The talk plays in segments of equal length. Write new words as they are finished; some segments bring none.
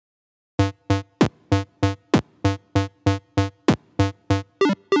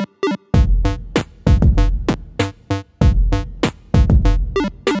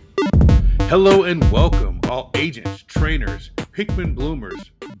Hello and welcome, all agents, trainers, Pikmin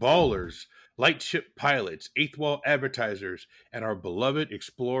bloomers, ballers, lightship pilots, eighth wall advertisers, and our beloved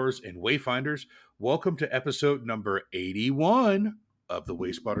explorers and wayfinders. Welcome to episode number 81 of the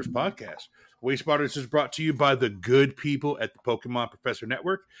Wayspotters podcast. Wayspotters is brought to you by the good people at the Pokemon Professor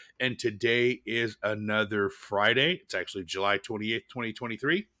Network, and today is another Friday. It's actually July 28th,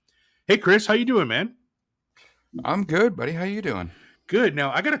 2023. Hey, Chris, how you doing, man? I'm good, buddy. How you doing? Good.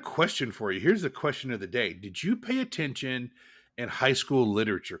 Now, I got a question for you. Here's the question of the day. Did you pay attention in high school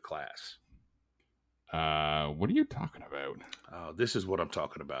literature class? What are you talking about? Oh, this is what I'm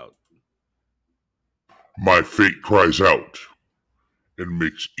talking about. My fate cries out and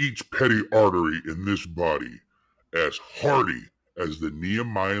makes each petty artery in this body as hardy as the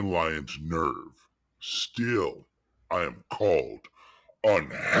Nemean lion's nerve. Still, I am called.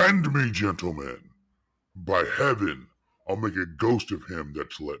 Unhand me, gentlemen. By heaven, I'll make a ghost of him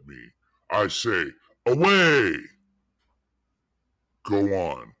that's let me. I say, away! Go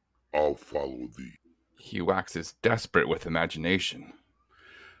on, I'll follow thee. He waxes desperate with imagination.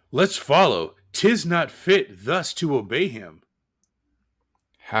 Let's follow. 'Tis not fit thus to obey him.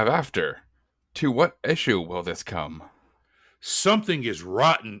 Have after. To what issue will this come? Something is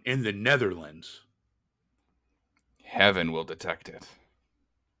rotten in the Netherlands. Heaven will detect it.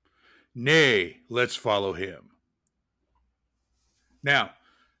 Nay, let's follow him. Now,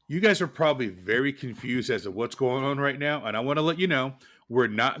 you guys are probably very confused as to what's going on right now, and I want to let you know we're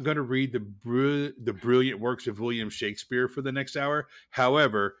not going to read the brilliant works of William Shakespeare for the next hour.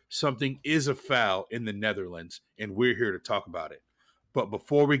 However, something is afoul in the Netherlands, and we're here to talk about it. But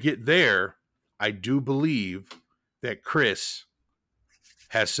before we get there, I do believe that Chris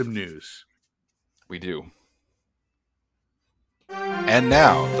has some news. We do. And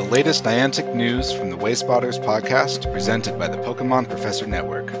now, the latest Niantic news from the Wayspotters podcast, presented by the Pokemon Professor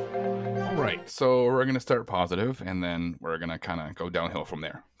Network. All right, so we're going to start positive, and then we're going to kind of go downhill from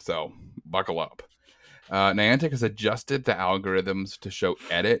there. So, buckle up. Niantic has adjusted the algorithms to show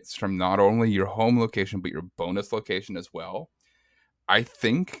edits from not only your home location, but your bonus location as well. I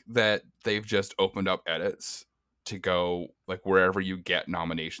think that they've just opened up edits to go like wherever you get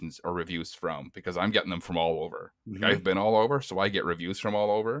nominations or reviews from, because I'm getting them from all over. Mm-hmm. I've been all over, so I get reviews from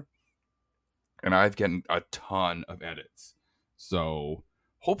all over, and I've gotten a ton of edits. So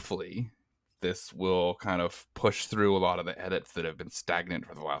hopefully this will kind of push through a lot of the edits that have been stagnant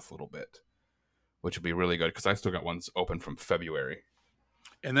for the last little bit, which would be really good because I still got ones open from February.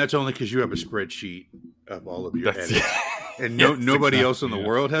 And that's only because you have a spreadsheet of all of your That's edits. And nobody exactly, else in the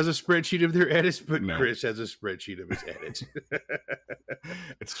world has a spreadsheet of their edits, but No. Chris has a spreadsheet of his edits.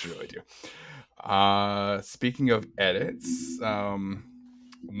 It's true, I do. Speaking of edits,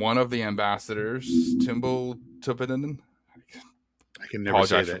 one of the ambassadors, Timble Tupinen, I can never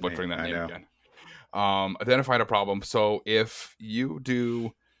apologize say for that butchering name. that name I know. again. Identified a problem. So if you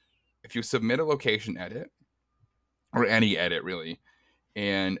submit a location edit, or any edit really,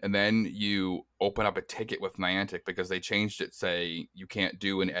 and then you open up a ticket with Niantic because they changed it, say you can't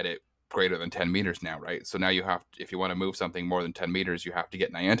do an edit greater than 10 meters now, right? So now you have to, if you want to move something more than 10 meters, you have to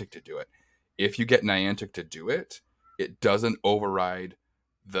get Niantic to do it. If you get Niantic to do it, it doesn't override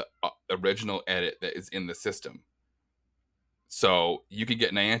the original edit that is in the system. So you could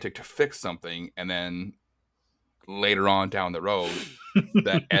get Niantic to fix something, and then later on down the road,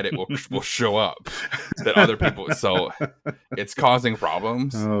 that edit will show up that other people. So it's causing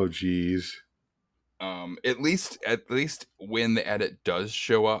problems. Oh, geez. At least when the edit does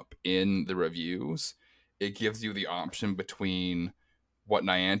show up in the reviews, it gives you the option between what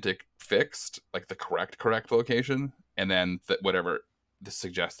Niantic fixed, like the correct location, and then whatever the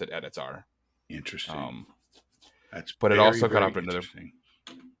suggested edits are. Interesting. But it also got up another.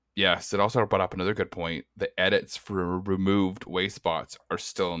 Yes, it also brought up another good point. The edits for removed waste spots are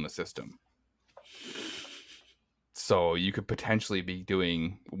still in the system. So you could potentially be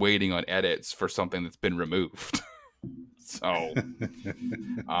waiting on edits for something that's been removed. So,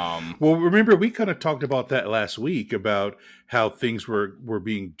 well, remember we kind of talked about that last week about how things were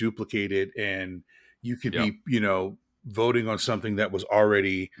being duplicated, and you could be, voting on something that was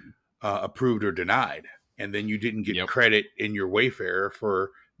already approved or denied, and then you didn't get credit in your Wayfarer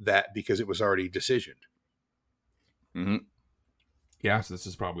for that because it was already decisioned. Mm-hmm. Yeah, so this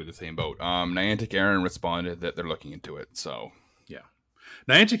is probably the same boat. Niantic Aaron responded that they're looking into it. So yeah,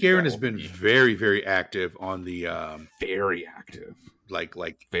 Niantic Aaron has been very, very active on the very active, like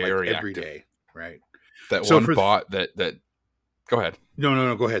very every active. day, right? That so one bot that go ahead.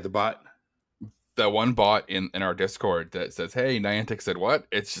 No, go ahead. The bot. That one bot in our Discord that says, "Hey, Niantic said what?"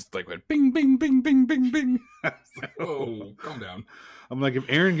 It's just like went bing, bing, bing, bing, bing, bing. Like, oh, calm down. I'm like, if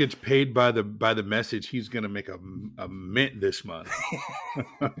Aaron gets paid by the message, he's gonna make a mint this month.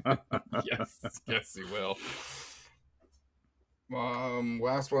 Yes, he will.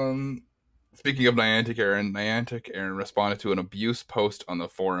 Last one. Speaking of Niantic Aaron responded to an abuse post on the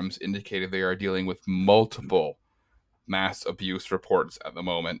forums, indicating they are dealing with multiple mass abuse reports at the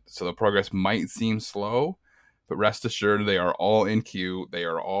moment. So the progress might seem slow, but rest assured they are all in queue, they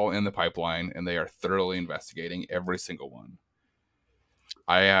are all in the pipeline, and they are thoroughly investigating every single one.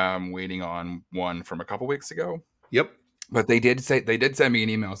 I am waiting on one from a couple weeks ago. Yep. But they did send me an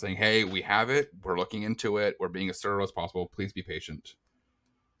email saying, "Hey, we have it. We're looking into it. We're being as thorough as possible. Please be patient."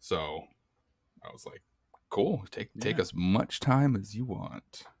 So I was like, "Cool. Take as much time as you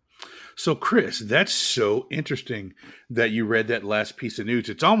want." So, Chris, that's so interesting that you read that last piece of news.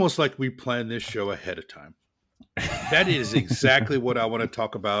 It's almost like we planned this show ahead of time. That is exactly what I want to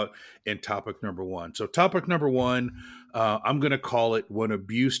talk about in topic number one. So, topic number one, I'm going to call it when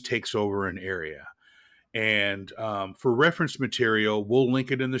abuse takes over an area. And for reference material, we'll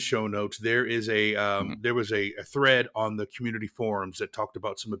link it in the show notes. There is there was a thread on the community forums that talked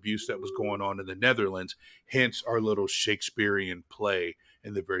about some abuse that was going on in the Netherlands, hence our little Shakespearean play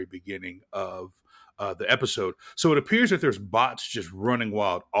in the very beginning of the episode. So it appears that there's bots just running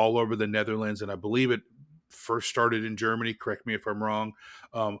wild all over the Netherlands, and I believe it first started in Germany. Correct me if I'm wrong.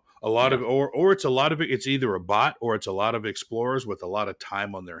 A lot of, or it's a lot of it. It's either a bot or it's a lot of explorers with a lot of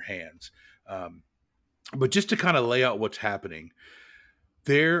time on their hands. But just to kind of lay out what's happening,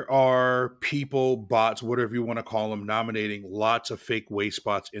 there are people, bots, whatever you want to call them, nominating lots of fake waste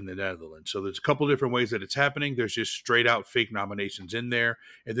spots in the Netherlands. So there's a couple different ways that it's happening. There's just straight out fake nominations in there.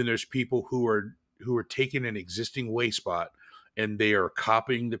 And then there's people who are taking an existing waste spot and they are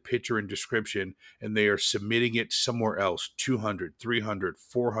copying the picture and description and they are submitting it somewhere else, 200, 300,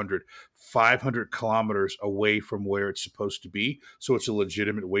 400, 500 kilometers away from where it's supposed to be. So it's a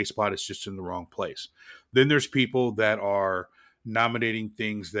legitimate waste spot. It's just in the wrong place. Then there's people that are nominating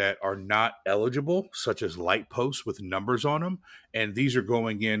things that are not eligible, such as light posts with numbers on them. And these are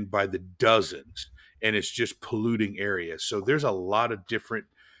going in by the dozens and it's just polluting areas. So there's a lot of different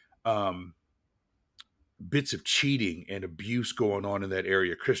bits of cheating and abuse going on in that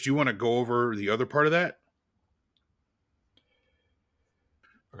area. Chris, do you want to go over the other part of that?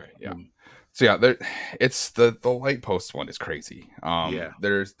 Okay, yeah. So yeah, it's the light post one is crazy.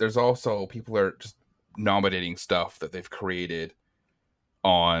 There's also people are just nominating stuff that they've created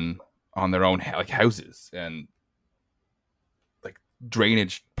on their own like houses and like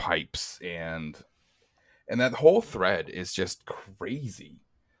drainage pipes and that whole thread is just crazy.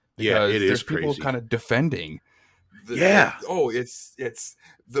 Because it is there's people kind of defending. It's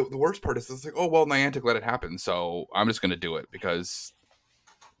the worst part is it's like, oh well, Niantic let it happen, so I'm just going to do it because.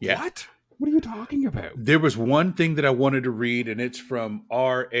 Yeah. What are you talking about? There was one thing that I wanted to read, and it's from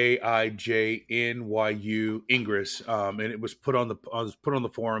RAIJNYU Ingress, and it was put on the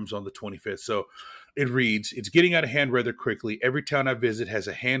forums on the 25th. So it reads, "It's getting out of hand rather quickly. Every town I visit has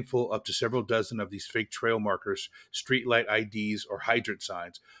a handful up to several dozen of these fake trail markers, streetlight IDs, or hydrant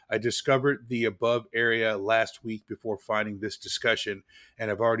signs. I discovered the above area last week before finding this discussion,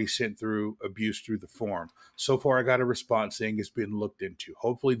 and I've already sent through abuse through the forum. So far, I got a response saying it's been looked into.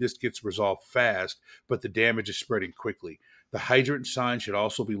 Hopefully this gets resolved fast, but the damage is spreading quickly. The hydrant sign should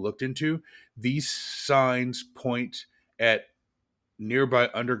also be looked into. These signs point at nearby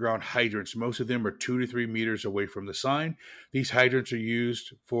underground hydrants. Most of them are 2 to 3 meters away from the sign. These hydrants are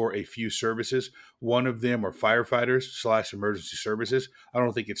used for a few services. One of them are firefighters / emergency services. I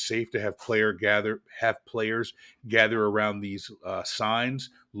don't think it's safe to have players gather around these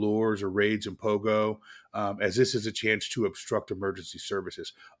signs, lures, or raids in Pogo, as this is a chance to obstruct emergency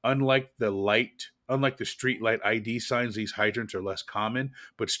services. Unlike the street light ID signs, these hydrants are less common,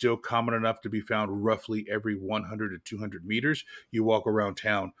 but still common enough to be found roughly every 100 to 200 meters. You walk around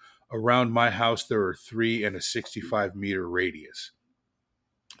town. Around my house, there are 3 in a 65-meter radius."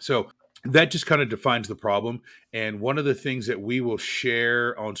 So that just kind of defines the problem. And one of the things that we will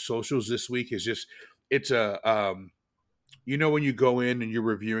share on socials this week is just, it's a, when you go in and you're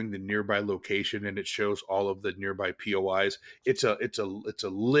reviewing the nearby location and it shows all of the nearby POIs, it's a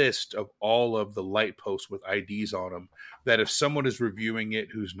list of all of the light posts with IDs on them that if someone is reviewing it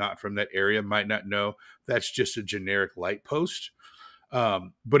who's not from that area might not know that's just a generic light post.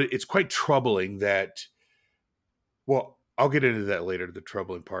 But it's quite troubling that, well, I'll get into that later, the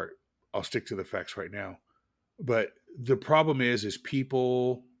troubling part. I'll stick to the facts right now. But the problem is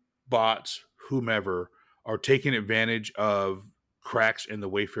people, bots, whomever, are taking advantage of cracks in the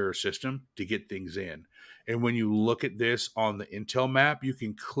Wayfarer system to get things in. And when you look at this on the Intel map, you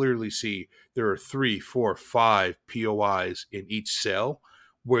can clearly see there are 3, 4, 5 POIs in each cell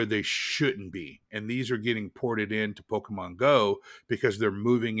where they shouldn't be. And these are getting ported into Pokemon Go because they're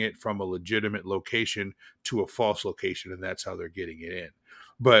moving it from a legitimate location to a false location, and that's how they're getting it in.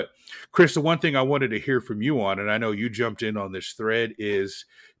 But Chris, the one thing I wanted to hear from you on, and I know you jumped in on this thread, is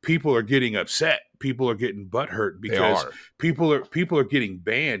people are getting upset. People are getting butthurt because people are getting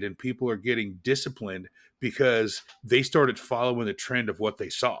banned and people are getting disciplined because they started following the trend of what they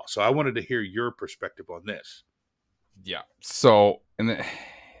saw. So I wanted to hear your perspective on this. Yeah. So,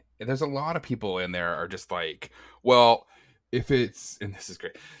 there's a lot of people in there are just like, well, if it's, and this is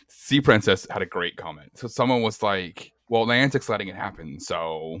great. Sea Princess had a great comment. So someone was like, well, Niantic's letting it happen,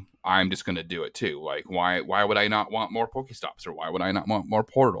 so I'm just going to do it too. Like, why would I not want more Pokestops, or why would I not want more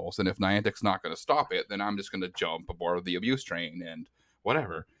portals? And if Niantic's not going to stop it, then I'm just going to jump aboard the abuse train and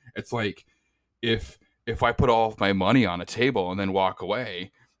whatever. It's like, if I put all of my money on a table and then walk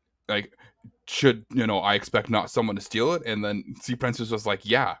away, like, should, I expect not someone to steal it? And then Sea Princess was like,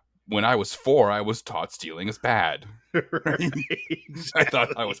 yeah, when I was 4, I was taught stealing is bad. Right. Exactly. I thought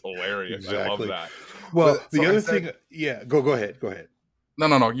that was hilarious. Exactly. I love that. Well, But, the so other I said- thing, yeah, go ahead.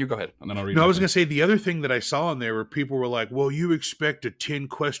 No, you go ahead. And then I'll read No, I was mine. going to say the other thing that I saw in there where people were like, well, you expect a 10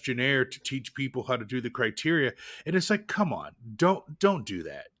 questionnaire to teach people how to do the criteria. And it's like, come on, don't do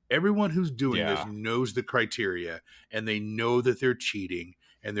that. Everyone who's doing this knows the criteria and they know that they're cheating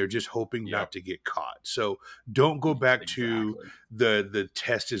and they're just hoping not to get caught. So don't go back to the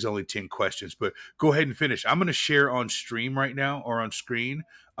test is only 10 questions, but go ahead and finish. I'm going to share on stream right now or on screen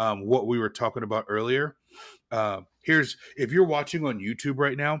what we were talking about earlier. Here's, if you're watching on YouTube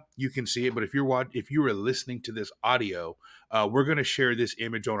right now, you can see it. But if you are listening to this audio, we're going to share this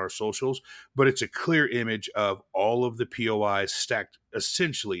image on our socials. But it's a clear image of all of the POIs stacked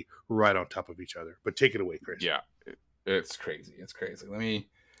essentially right on top of each other. But take it away, Chris. Yeah, it's crazy. It's crazy.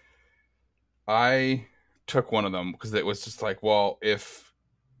 I took one of them because it was just like, well, if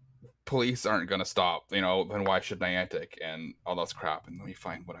police aren't going to stop, then why should Niantic and all this crap? And let me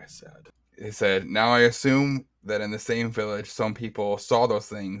find what I said. It said, now I assume that in the same village, some people saw those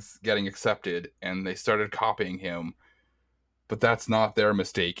things getting accepted and they started copying him, but that's not their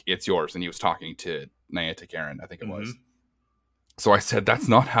mistake. It's yours. And he was talking to Niantic Aaron, I think it was. So I said, that's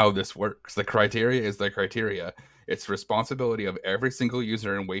not how this works. The criteria is the criteria. It's responsibility of every single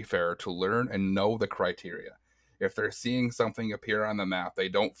user in Wayfarer to learn and know the criteria. If they're seeing something appear on the map they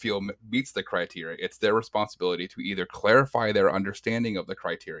don't feel meets the criteria, it's their responsibility to either clarify their understanding of the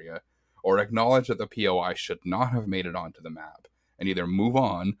criteria or acknowledge that the POI should not have made it onto the map and either move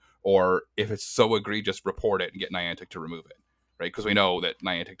on, or if it's so egregious, report it and get Niantic to remove it, right? Because we know that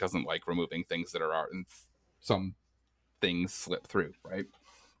Niantic doesn't like removing things that are and some things slip through, right?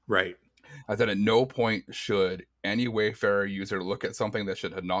 Right. I said at no point should any Wayfarer user look at something that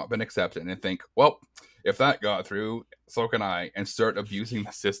should have not been accepted and think, well, if that got through, so can I, and start abusing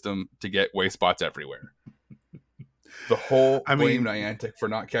the system to get way spots everywhere. The whole blame Niantic for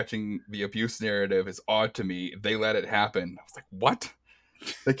not catching the abuse narrative is odd to me. They let it happen. I was like, what?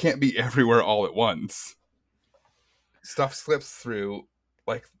 They can't be everywhere all at once. Stuff slips through.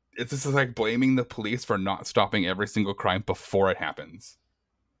 Like, this is like blaming the police for not stopping every single crime before it happens.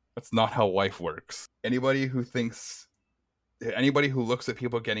 That's not how life works. Anybody who looks at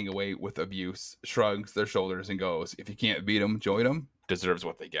people getting away with abuse shrugs their shoulders and goes, if you can't beat them, join them, deserves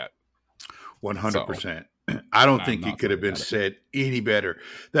what they get. 100%. I don't think it could have been said any better.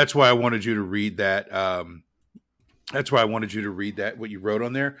 That's why I wanted you to read that. What you wrote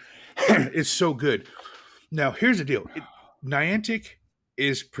on there. It's so good. Now, here's the deal. Niantic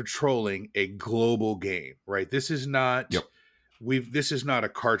is patrolling a global game, right? This is not... Yep. This is not a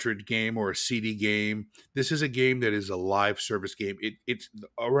cartridge game or a CD game. This is a game that is a live service game. It's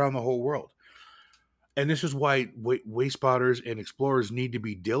around the whole world. And this is why way spotters and explorers need to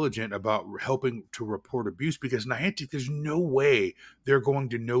be diligent about helping to report abuse, because Niantic, there's no way they're going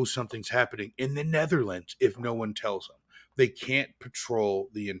to know something's happening in the Netherlands if no one tells them. They can't patrol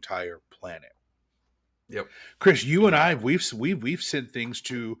the entire planet. Yep. Chris, you and I, we've sent things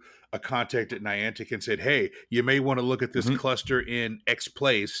to a contact at Niantic and said, hey, you may want to look at this cluster in X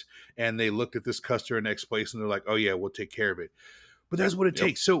place. And they looked at this cluster in X place and they're like, oh yeah, we'll take care of it. But that's what it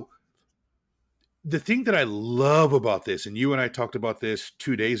takes. So the thing that I love about this, and you and I talked about this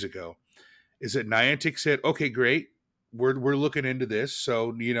 2 days ago, is that Niantic said, okay, great. We're looking into this.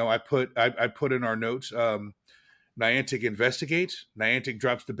 So, I put in our notes, Niantic investigates, Niantic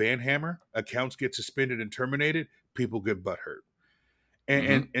drops the ban hammer, accounts get suspended and terminated, people get butthurt.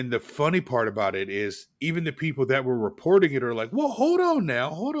 And the funny part about it is even the people that were reporting it are like, well, hold on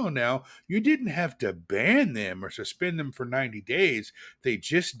now. You didn't have to ban them or suspend them for 90 days. They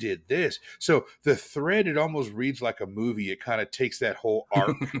just did this. So the thread, it almost reads like a movie. It kind of takes that whole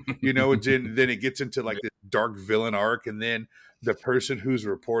arc, then it gets into like this dark villain arc. And then the person who's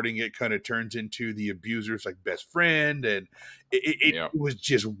reporting it kind of turns into the abuser's like best friend. And it was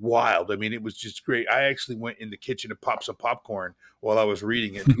just wild. I mean, it was just great. I actually went in the kitchen to pop some popcorn while I was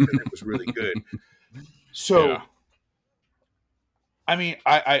reading it because it was really good. So, I mean,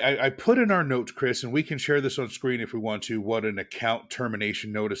 I put in our notes, Chris, and we can share this on screen if we want to, what an account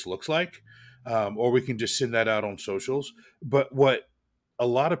termination notice looks like, or we can just send that out on socials. But what a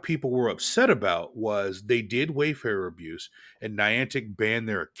lot of people were upset about was they did Wayfarer abuse, and Niantic banned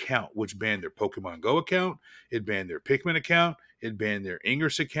their account, which banned their Pokemon Go account, it banned their Pikmin account, it banned their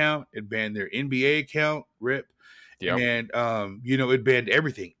Ingress account, it banned their NBA account, RIP. Yep. And, it banned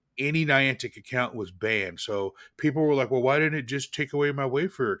everything. Any Niantic account was banned. So people were like, well, why didn't it just take away my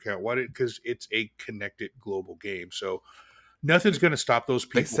Wayfarer account? Because it's a connected global game. So nothing's going to stop those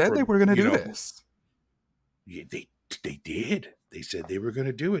people. They said they were going to do this. Yeah, they did. They said they were going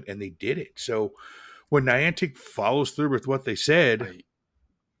to do it, and they did it. So when Niantic follows through with what they said,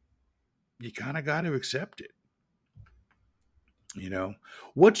 you kind of got to accept it.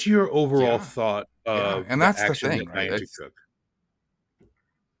 What's your overall thought of and that's the thing, right? Niantic took?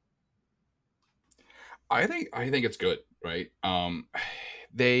 I think it's good, right?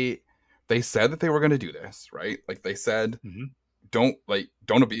 They said that they were going to do this, right? Like they said, don't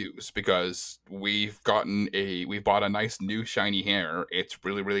abuse, because we've bought a nice new shiny hair. It's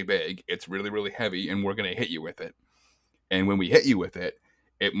really, really big. It's really, really heavy, and we're going to hit you with it. And when we hit you with it,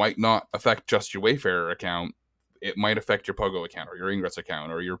 it might not affect just your Wayfarer account. It might affect your Pogo account or your Ingress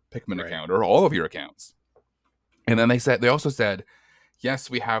account or your Pikmin account or all of your accounts. And then they also said,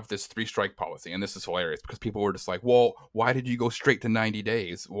 yes, we have this 3-strike policy. And this is hilarious because people were just like, well, why did you go straight to 90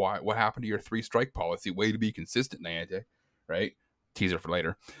 days? What happened to your 3-strike policy? Way to be consistent, Niantic, right? Teaser for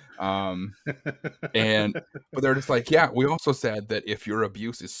later. But they're just like, yeah, we also said that if your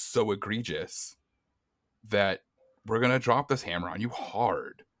abuse is so egregious that we're going to drop this hammer on you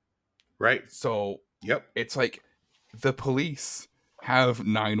hard. Right. So, it's like the police have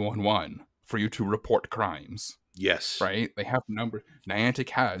 911 for you to report crimes. Yes. Right? They have number. Niantic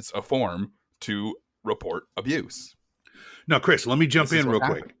has a form to report abuse. Now, Chris, let me jump in real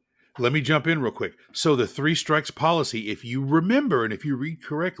quick. So the 3 strikes policy, if you remember and if you read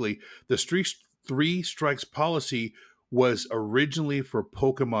correctly, the 3 strikes policy was originally for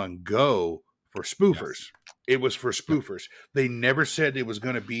Pokemon Go for spoofers. Yes. It was for spoofers. They never said it was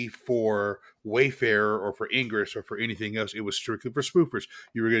going to be for Wayfarer or for Ingress or for anything else. It was strictly for spoofers.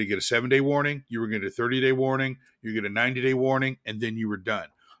 You were going to get a 7-day warning. You were going to get a 30-day warning. You get a 90-day warning, and then you were done.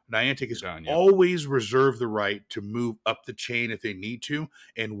 Niantic has always reserved the right to move up the chain if they need to,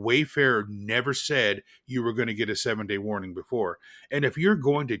 and Wayfarer never said you were going to get a 7-day warning before. And if you're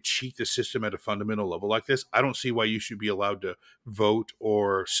going to cheat the system at a fundamental level like this, I don't see why you should be allowed to vote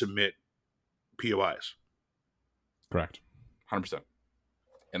or submit POIs. Correct. 100%.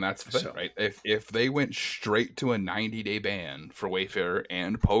 And that's the thing, right? If they went straight to a 90-day ban for Wayfarer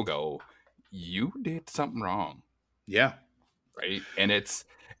and Pogo, you did something wrong. Yeah. Right? And it's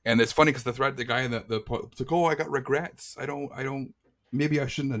funny because the guy in the like, oh, I got regrets. I don't maybe I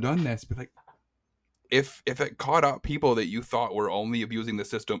shouldn't have done this. But like, if it caught up people that you thought were only abusing the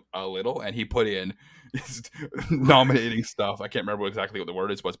system a little, and he put in nominating stuff, I can't remember exactly what the word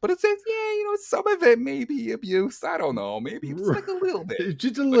was, but it says, some of it may be abuse. I don't know, maybe it's like a little bit,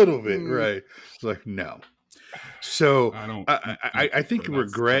 just a little bit, right? It's like no. So I think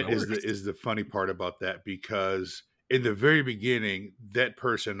regret is the funny part about that, because in the very beginning, that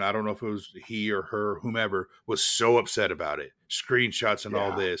person, I don't know if it was he or her, whomever, was so upset about it, screenshots and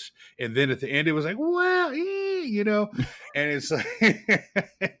all this. And then at the end, it was like, well, and it's like,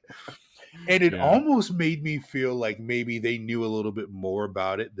 and it almost made me feel like maybe they knew a little bit more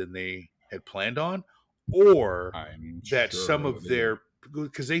about it than they had planned on, or that some of their,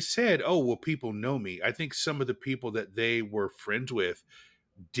 because they said, oh, well, people know me. I think some of the people that they were friends with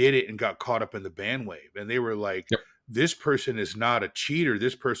did it and got caught up in the bandwave. And they were like, this person is not a cheater.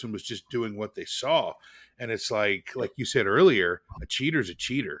 This person was just doing what they saw. And it's like you said earlier, a cheater's a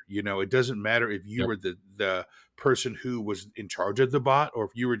cheater. It doesn't matter if you were the person who was in charge of the bot or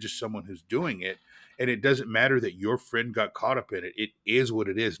if you were just someone who's doing it. And it doesn't matter that your friend got caught up in it. It is what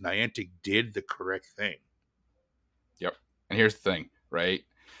it is. Niantic did the correct thing. Yep. And here's the thing, right?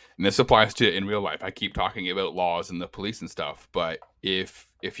 and this applies to in real life. I keep talking about laws and the police and stuff, but if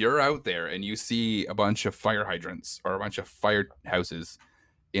you're out there and you see a bunch of fire hydrants or a bunch of firehouses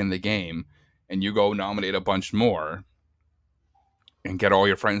in the game, and you go nominate a bunch more and get all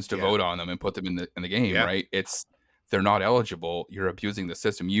your friends to vote on them and put them in the game, right? They're not eligible. You're abusing the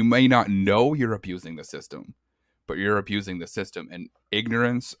system. You may not know you're abusing the system, but you're abusing the system. And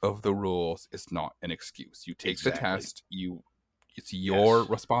ignorance of the rules is not an excuse. You take the test. It's your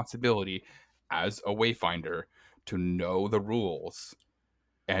responsibility as a wayfinder to know the rules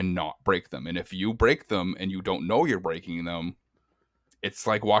and not break them. And if you break them and you don't know you're breaking them, it's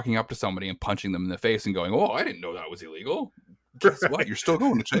like walking up to somebody and punching them in the face and going, "Oh, I didn't know that was illegal." Guess what? You're still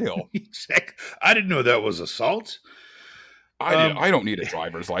going to jail. I didn't know that was assault. I don't need a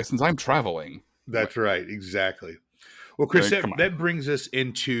driver's license. I'm traveling. That's right. Exactly. Well, Chris, that brings us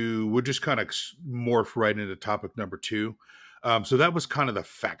into, we'll just kind of morph right into topic number 2. So that was kind of the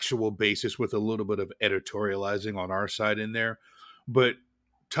factual basis with a little bit of editorializing on our side in there. But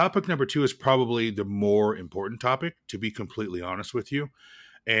topic number 2 is probably the more important topic, to be completely honest with you.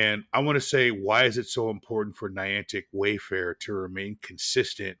 And I want to say, why is it so important for Niantic Wayfarer to remain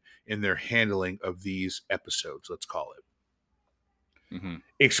consistent in their handling of these episodes, let's call it. Mm-hmm.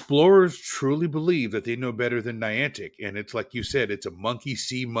 Explorers truly believe that they know better than Niantic. And it's like you said, it's a monkey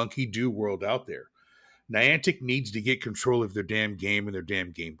see, monkey do world out there. Niantic needs to get control of their damn game and their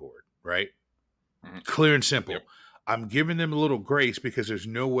damn game board, right? Mm-hmm. Clear and simple. Yep. I'm giving them a little grace because there's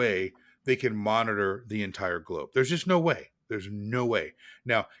no way they can monitor the entire globe. There's just no way. There's no way.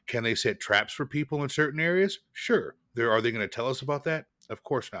 Now, can they set traps for people in certain areas? Sure. Are they going to tell us about that? Of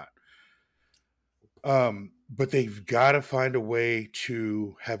course not. But they've got to find a way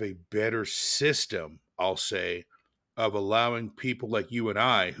to have a better system, I'll say, of allowing people like you and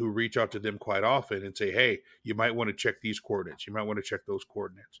I who reach out to them quite often and say, "Hey, you might want to check these coordinates. You might want to check those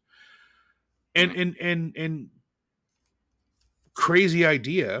coordinates." And crazy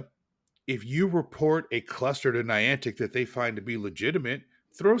idea. If you report a cluster to Niantic that they find to be legitimate,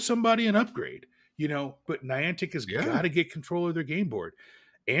 throw somebody an upgrade, but Niantic has got to get control of their game board.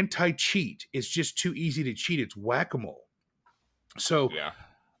 Anti-cheat is just too easy to cheat. It's whack-a-mole. So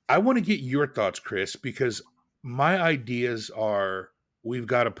I want to get your thoughts, Chris, because my ideas are we've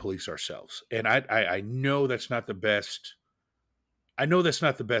got to police ourselves. And I know that's not the best. I know that's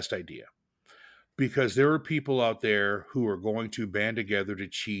not the best idea. Because there are people out there who are going to band together to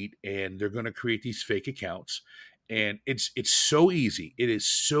cheat, and they're going to create these fake accounts. And it's so easy. It is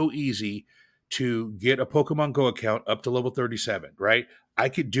so easy to get a Pokemon Go account up to level 37, right? I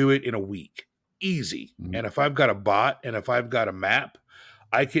could do it in a week. Easy. Mm-hmm. And if I've got a bot and if I've got a map,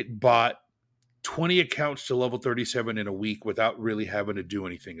 I could bot 20 accounts to level 37 in a week without really having to do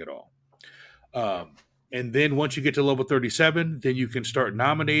anything at all. And then once you get to level 37, then you can start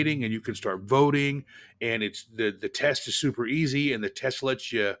nominating and you can start voting. And it's the test is super easy, and the test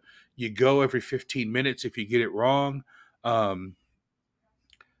lets you go every 15 minutes if you get it wrong.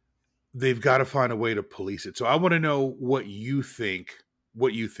 They've got to find a way to police it. So I want to know what you think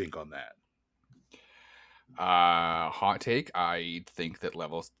on that. Hot take. I think that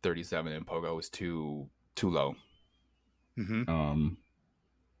level 37 in Pogo is too low. Mm-hmm.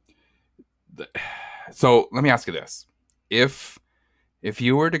 So let me ask you this: if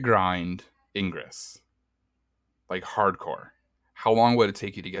you were to grind Ingress like hardcore, how long would it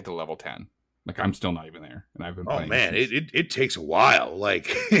take you to get to level 10? Like, I'm still not even there, and I've been playing. Oh man, it takes a while. Like,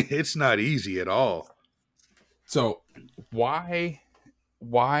 it's not easy at all. So why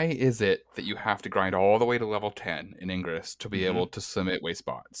is it that you have to grind all the way to level 10 in Ingress to be able to submit way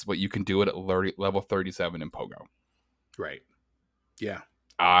spots, but you can do it at level 37 in Pogo? Right. Yeah.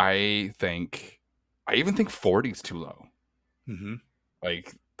 I even think 40 is too low. Mm-hmm.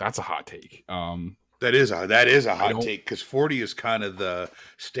 Like, that's a hot take. That is a hot take, because 40 is kind of the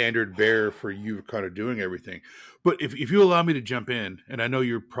standard bearer for you kind of doing everything. But if you allow me to jump in, and I know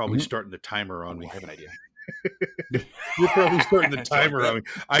you're probably starting the timer on me. I have an idea. You're probably starting the timer on me.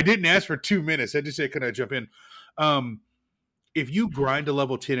 I didn't ask for 2 minutes. I just said, can I jump in? If you grind to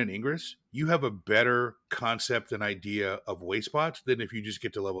level 10 in Ingress, you have a better concept and idea of way spots than if you just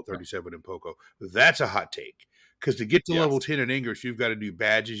get to level 37 in Poco. That's a hot take. Because to get to level 10 in Ingress, you've got to do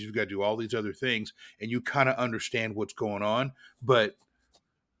badges, you've got to do all these other things, and you kind of understand what's going on. But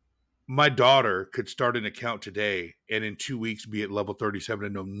my daughter could start an account today and in 2 weeks be at level 37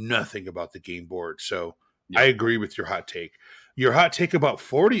 and know nothing about the game board. So I agree with your hot take. Your hot take about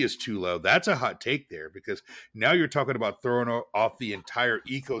 40 is too low. That's a hot take there, because now you're talking about throwing off the entire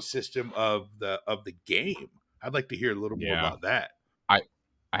ecosystem of the game. I'd like to hear a little more about that. I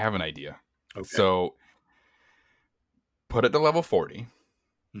have an idea. Okay. So put it to level 40,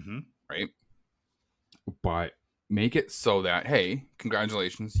 Mm-hmm. right? But make it so that, hey,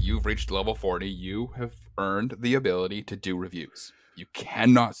 congratulations, you've reached level 40. You have earned the ability to do reviews. You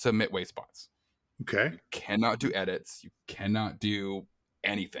cannot submit waste spots. Okay. You cannot do edits. You cannot do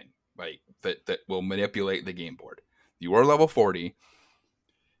anything like that will manipulate the game board. You are level 40.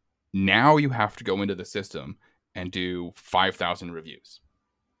 Now you have to go into the system and do 5,000 reviews.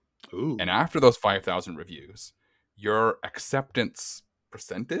 Ooh. And after those 5,000 reviews, your acceptance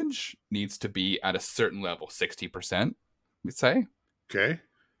percentage needs to be at a certain level, 60%, we'd say. Okay.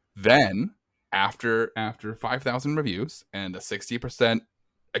 Then after 5,000 reviews and a 60%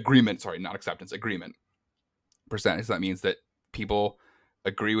 agreement, sorry, not acceptance, agreement percentage, that means that people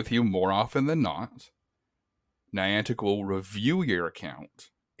agree with you more often than not. Niantic will review your account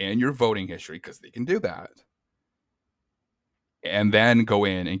and your voting history, because they can do that, and then go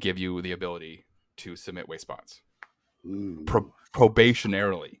in and give you the ability to submit waste spots. Ooh.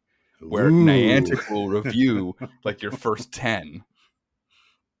 Probationarily, where Ooh. Niantic will review like your first 10.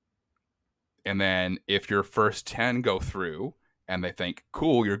 And then if your first 10 go through and they think,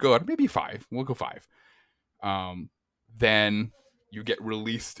 cool, you're good, maybe 5, we'll go 5. Then you get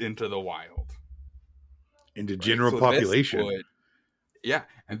released into the wild. Into general population.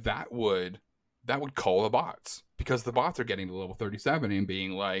 And that would call the bots, because the bots are getting to level 37 and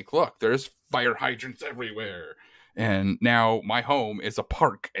being like, look, there's fire hydrants everywhere. And now my home is a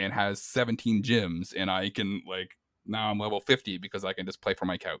park and has 17 gyms, and I can, like, now I'm level 50 because I can just play from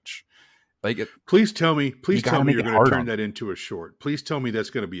my couch. Like, please tell me you're going to turn that them. into a short. Please tell me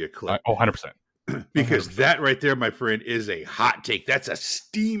that's going to be a clip. 100%. Because 100%. That right there, my friend, is a hot take. That's a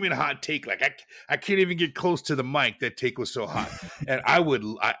steaming hot take. Like, I can't even get close to the mic. That take was so hot. And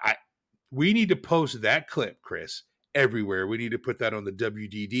we need to post that clip, Chris, everywhere. We need to put that on the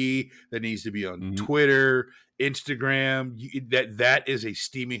WDD. That needs to be on Twitter, Instagram. That is a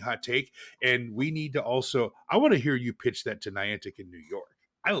steaming hot take. And we need to also, I want to hear you pitch that to Niantic in New York.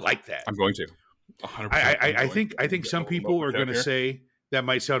 I like that. I'm going to. 100%. I think some people are going to say that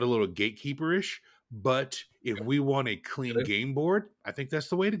might sound a little gatekeeperish, but if we want a clean game board, I think that's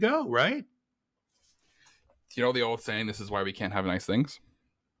the way to go, right? You know the old saying, this is why we can't have nice things?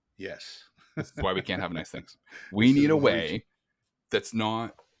 Yes. This is why we can't have nice things. We need a way that's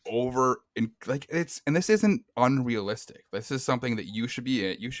not over, and this isn't unrealistic. This is something that you should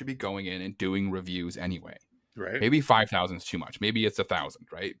be going in and doing reviews anyway. Right. Maybe 5,000 is too much. Maybe it's 1,000,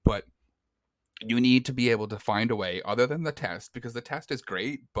 right? But you need to be able to find a way other than the test, because the test is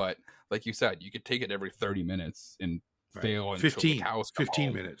great, but like you said, you could take it every 30 minutes and fail until the cows come 15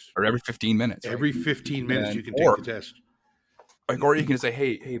 home. Minutes. Or every 15 minutes. Right? Every 15 minutes you can take the test. Like, or you can say,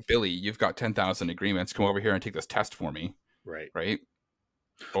 hey, Billy, you've got 10,000 agreements. Come over here and take this test for me. Right.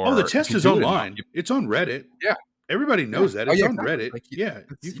 Or the test is online. It's on Reddit. Yeah. Everybody knows that. It's on Reddit. Like,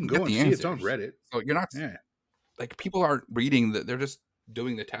 you can go and see answers. It's on Reddit. So you're not... Yeah. Like, people aren't reading that. They're just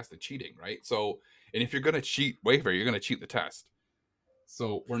doing the test and cheating, right? So, and if you're going to cheat Wayfair, you're going to cheat the test.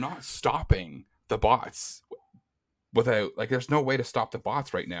 So we're not stopping the bots without, like, there's no way to stop the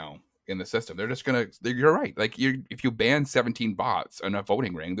bots right now in the system. They're just going to, you're right. Like, if you ban 17 bots in a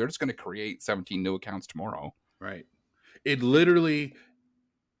voting ring, they're just going to create 17 new accounts tomorrow. Right. It literally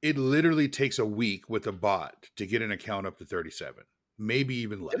takes a week with a bot to get an account up to 37, maybe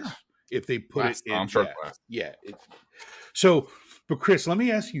even less. Yeah. If they put it in, yeah. So, but Chris, let me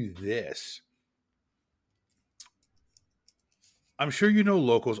ask you this. I'm sure you know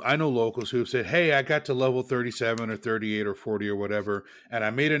locals. I know locals who have said, hey, I got to level 37 or 38 or 40 or whatever, and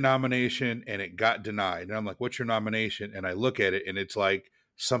I made a nomination and it got denied. And I'm like, what's your nomination? And I look at it and it's like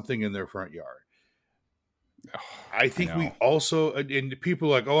something in their front yard. I think we also, and people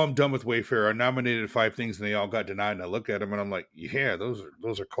are like, oh, I'm done with Wayfair. I nominated 5 things and they all got denied. And I look at them and I'm like, yeah, those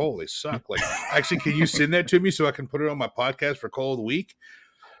are coal. They suck. Like, actually, can you send that to me so I can put it on my podcast for Coal of the Week?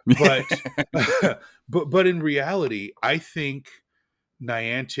 But, but in reality, I think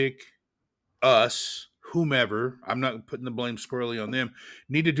Niantic, us, whomever, I'm not putting the blame squarely on them,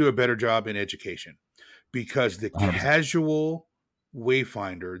 need to do a better job in education, because the casual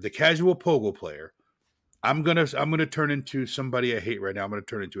Wayfinder, the casual Pogo player, I'm gonna turn into somebody I hate right now. I'm gonna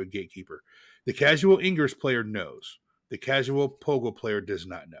turn into a gatekeeper. The casual Ingress player knows. The casual Pogo player does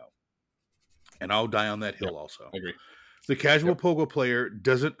not know. And I'll die on that hill also. I agree. The casual Pogo player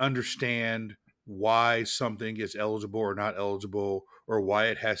doesn't understand why something is eligible or not eligible, or why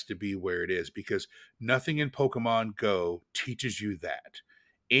it has to be where it is, because nothing in Pokemon Go teaches you that.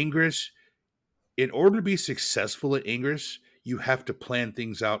 Ingress, in order to be successful at Ingress, you have to plan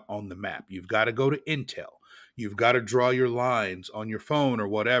things out on the map. You've got to go to Intel. You've got to draw your lines on your phone or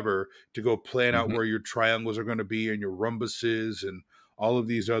whatever to go plan out where your triangles are going to be and your rhombuses and all of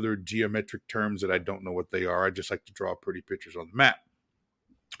these other geometric terms that I don't know what they are. I just like to draw pretty pictures on the map.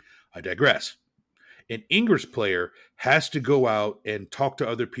 I digress. An Ingress player has to go out and talk to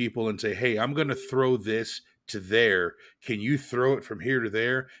other people and say, hey, I'm going to throw this to there. Can you throw it from here to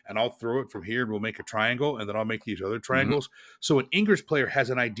there? And I'll throw it from here and we'll make a triangle. And then I'll make these other triangles. So an Ingress player has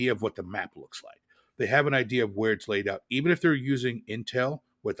an idea of what the map looks like. They have an idea of where it's laid out, even if they're using Intel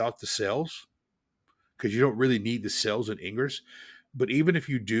without the cells, because you don't really need the cells in Ingress. But even if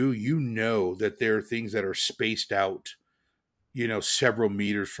you do, you know that there are things that are spaced out, you know, several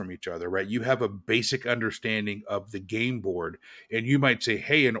meters from each other, right? You have a basic understanding of the game board, and you might say,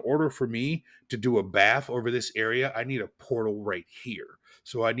 hey, in order for me to do a bath over this area, I need a portal right here.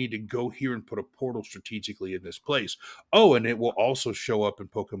 So I need to go here and put a portal strategically in this place. Oh, and it will also show up in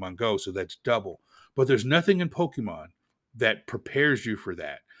Pokemon Go, so that's double. But there's nothing in Pokemon that prepares you for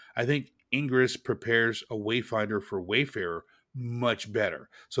that. I think Ingress prepares a Wayfinder for Wayfarer much better.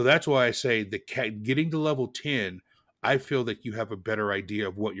 So that's why I say getting to level 10, I feel that you have a better idea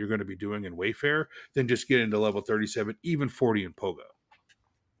of what you're going to be doing in Wayfarer than just getting to level 37, even 40 in Pogo.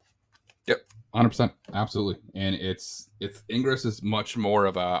 Yep, 100%, absolutely. And it's Ingress is much more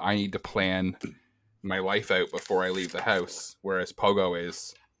of a I need to plan my life out before I leave the house, whereas Pogo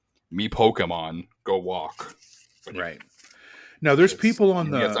is me Pokemon, go walk. Right. Now, there's people on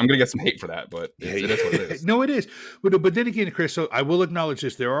the... I'm going to get some hate for that, but it is what it is. No, it is. But then again, Chris, so I will acknowledge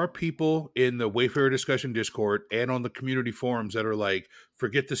this. There are people in the Wayfarer Discussion Discord and on the community forums that are like,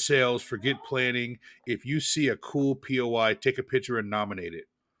 forget the sales, forget planning. If you see a cool POI, take a picture and nominate it.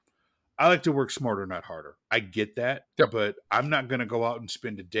 I like to work smarter, not harder. I get that, but I'm not going to go out and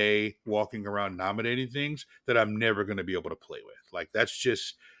spend a day walking around nominating things that I'm never going to be able to play with. Like, that's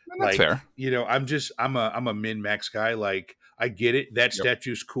just... That's fair. You know, I'm a min-max guy. Like, I get it. That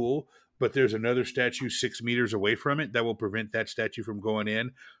statue's cool, but there's another statue 6 meters away from it that will prevent that statue from going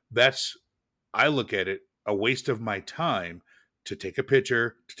in. I look at it, a waste of my time to take a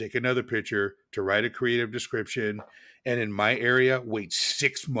picture, to take another picture, to write a creative description, and in my area, wait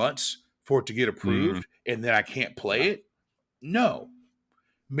 6 months for it to get approved, and then I can't play it? No.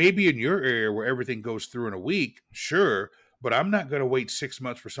 Maybe in your area where everything goes through in a week, sure, but I'm not going to wait 6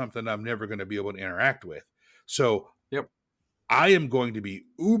 months for something I'm never going to be able to interact with. So I am going to be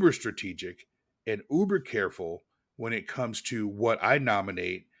uber strategic and uber careful when it comes to what I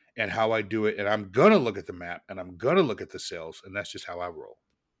nominate and how I do it. And I'm going to look at the map and I'm going to look at the sales. And that's just how I roll.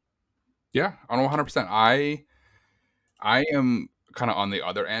 Yeah, I know 100%. I am kind of on the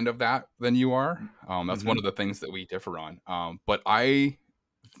other end of that than you are. That's one of the things that we differ on. But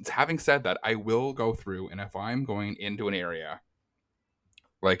having said that, I will go through, and if I'm going into an area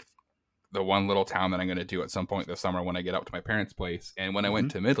like the one little town that I'm going to do at some point this summer when I get up to my parents' place, and when I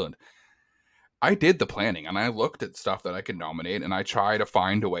went to Midland, I did the planning and I looked at stuff that I could nominate and I try to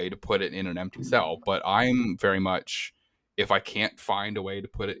find a way to put it in an empty cell. But I'm very much, if I can't find a way to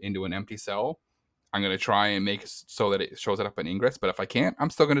put it into an empty cell, I'm going to try and make it so that it shows it up in Ingress. But if I can't, I'm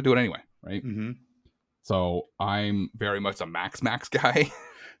still going to do it anyway, right? So I'm very much a max guy.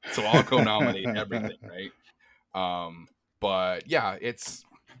 So I'll go nominate everything, right? But yeah, it's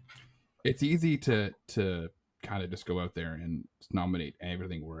easy to kind of just go out there and nominate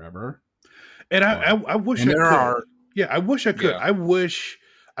everything wherever. And I wish I could. I wish I could.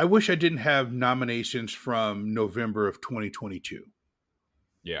 I wish I didn't have nominations from November of 2022.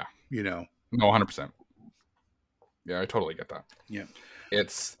 Yeah. You know. No, 100%. Yeah, I totally get that. Yeah.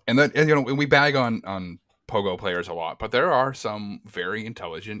 And we bag on Pogo players a lot, but there are some very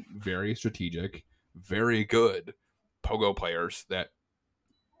intelligent, very strategic, very good Pogo players that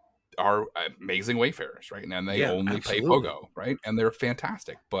are amazing Wayfarers, right? And they only play Pogo, right? And they're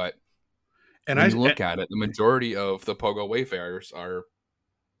fantastic. But when you look at it, the majority of the Pogo Wayfarers are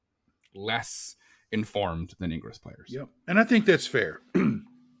less informed than Ingress players. Yep. And I think that's fair.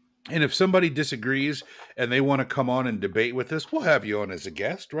 And if somebody disagrees and they want to come on and debate with us, we'll have you on as a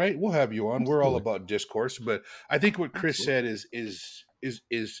guest, right? We'll have you on. We're all about discourse, but I think what Chris said is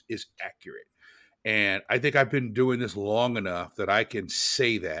accurate. And I think I've been doing this long enough that I can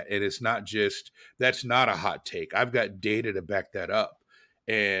say that. And it's not just, that's not a hot take. I've got data to back that up.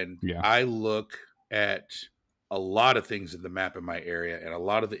 And I look at a lot of things in the map in my area and a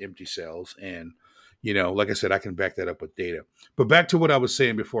lot of the empty cells. And, you know, like I said, I can back that up with data. But back to what I was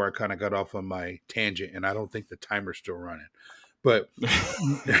saying before I kind of got off on my tangent, and I don't think the timer's still running. But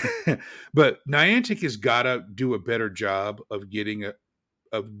but Niantic has got to do a better job of getting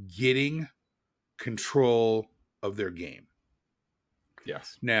control of their game.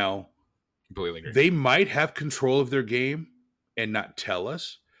 Yes. Now, completely agree. They might have control of their game and not tell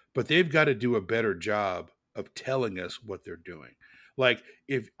us, but they've got to do a better job of telling us what they're doing. Like,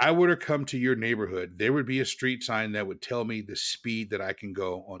 if I were to come to your neighborhood, there would be a street sign that would tell me the speed that I can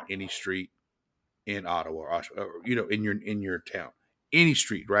go on any street in Ottawa, or in your town, any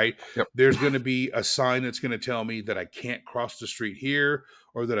street, right? Yep. There's going to be a sign that's going to tell me that I can't cross the street here,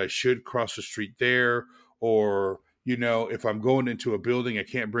 or that I should cross the street there, or if I'm going into a building, I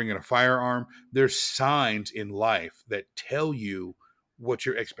can't bring in a firearm. There's signs in life that tell you what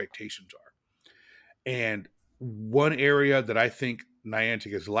your expectations are. And one area that I think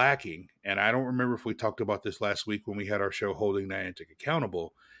Niantic is lacking, and I don't remember if we talked about this last week when we had our show Holding Niantic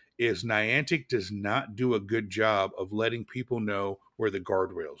Accountable, is Niantic does not do a good job of letting people know where the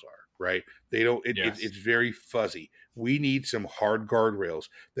guardrails are, right? They don't, it's very fuzzy. We need some hard guardrails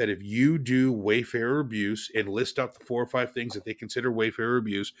that if you do Wayfarer abuse and list out the 4 or 5 things that they consider Wayfarer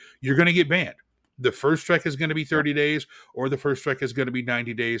abuse, you're going to get banned. The first strike is going to be 30 days, or the first strike is going to be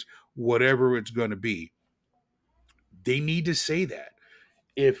 90 days, whatever it's going to be. They need to say that.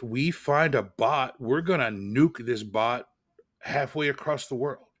 If we find a bot, we're going to nuke this bot halfway across the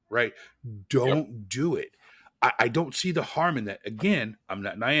world, right? Don't do it. I don't see the harm in that. Again, I'm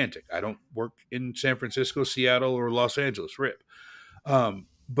not Niantic. I don't work in San Francisco, Seattle, or Los Angeles, RIP.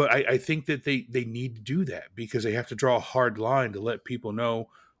 But I think that they need to do that, because they have to draw a hard line to let people know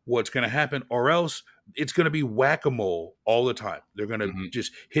what's going to happen, or else it's going to be whack-a-mole all the time. They're going to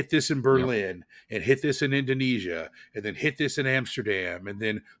just hit this in Berlin and hit this in Indonesia and then hit this in Amsterdam, and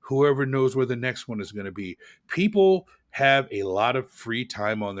then whoever knows where the next one is going to be. People have a lot of free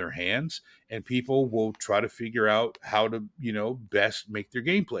time on their hands, and people will try to figure out how to, best make their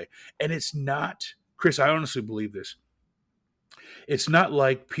gameplay. And it's not, Chris, I honestly believe this. It's not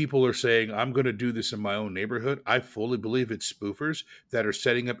like people are saying, I'm going to do this in my own neighborhood. I fully believe it's spoofers that are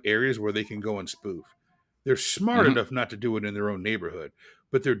setting up areas where they can go and spoof. They're smart enough not to do it in their own neighborhood,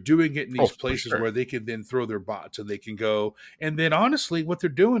 but they're doing it in these places where they can then throw their bots and they can go. And then honestly, what they're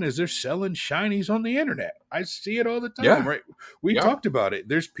doing is they're selling shinies on the internet. I see it all the time, right? We talked about it.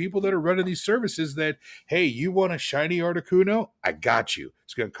 There's people that are running these services that, hey, you want a shiny Articuno? I got you.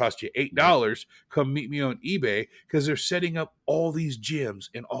 It's going to cost you $8. Come meet me on eBay, because they're setting up all these gyms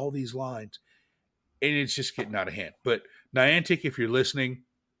and all these lines, and it's just getting out of hand. But Niantic, if you're listening,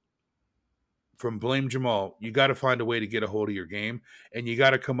 from Blame Jamal, you got to find a way to get a hold of your game, and you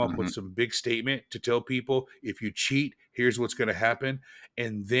got to come up with some big statement to tell people, if you cheat, here's what's going to happen.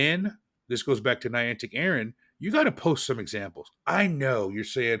 And then this goes back to Niantic Aaron. You got to post some examples. I know you're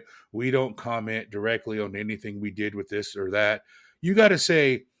saying we don't comment directly on anything we did with this or that. You got to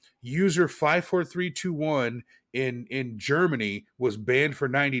say user 54321 in Germany was banned for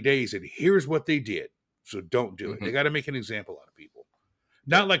 90 days, and here's what they did. So don't do it. They got to make an example out of people.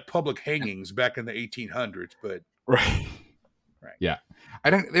 Not like public hangings back in the 1800s, but right. Yeah,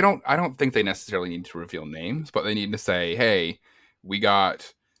 I don't think they necessarily need to reveal names, but they need to say, hey, we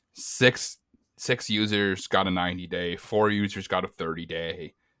got six users got a 90-day, 4 users got a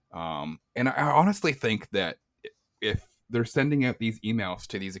 30-day. And I honestly think that if they're sending out these emails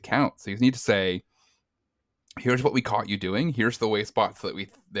to these accounts, you need to say, here's what we caught you doing. Here's the way spots that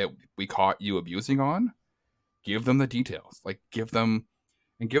we caught you abusing on. Give them the details. Like, give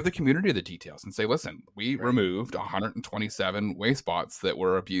the community the details and say, listen, we removed 127 way spots that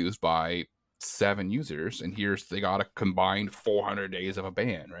were abused by 7 users, and they got a combined 400 days of a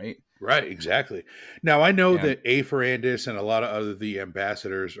ban, right? Right, exactly. Now, I know that A. Ferrandis and a lot of the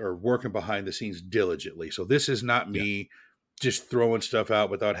ambassadors are working behind the scenes diligently. So this is not me just throwing stuff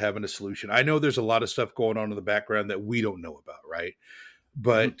out without having a solution. I know there's a lot of stuff going on in the background that we don't know about, right?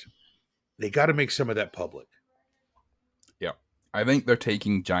 But they got to make some of that public. Yeah. I think they're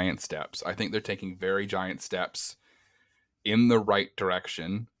taking giant steps. I think they're taking very giant steps in the right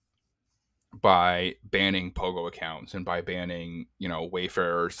direction by banning Pogo accounts and by banning,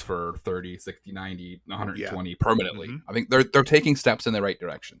 Wayfarers for 30, 60, 90, 120 permanently. I think they're taking steps in the right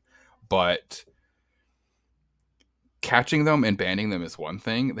direction. But catching them and banning them is one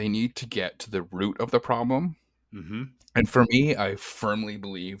thing. They need to get to the root of the problem. And for me, I firmly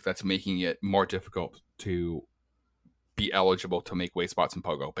believe that's making it more difficult to be eligible to make way spots in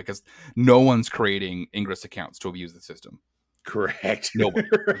Pogo, because no one's creating Ingress accounts to abuse the system. Correct. No one.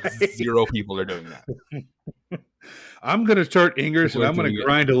 Right. 0 people are doing that. I'm going to start Ingress, and I'm going to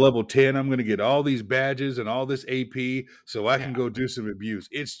grind to level 10. I'm going to get all these badges and all this AP so I can go do some abuse.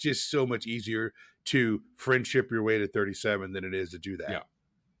 It's just so much easier to friendship your way to 37 than it is to do that. Yeah.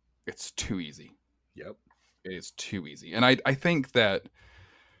 It's too easy. Yep. It is too easy. And I think that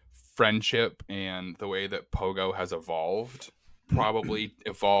friendship and the way that Pogo has evolved probably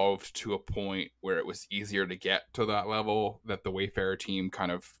evolved to a point where it was easier to get to that level that the Wayfarer team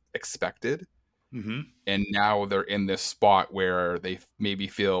kind of expected. Mm-hmm. And now they're in this spot where they maybe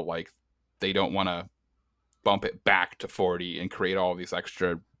feel like they don't want to bump it back to 40 and create all these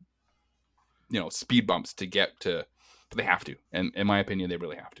extra, speed bumps to get to, but they have to. And in my opinion, they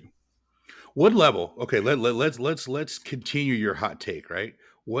really have to. What level? Okay, let's continue your hot take, right?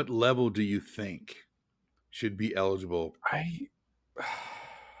 What level do you think should be eligible?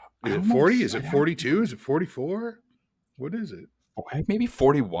 Is it 40? Is it 42? Is it 44? What is it? Maybe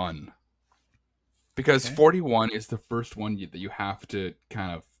 41. Because 41 is the first one that you have to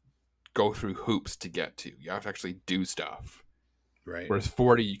kind of go through hoops to get to. You have to actually do stuff. Right. Whereas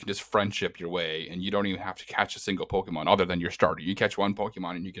 40, you can just friendship your way, and you don't even have to catch a single Pokemon other than your starter. You catch one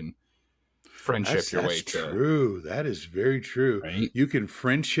Pokemon, and you can friendship your way to. That's true. That is very true. Right? You can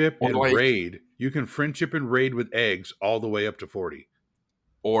friendship and raid. You can friendship and raid with eggs all the way up to 40.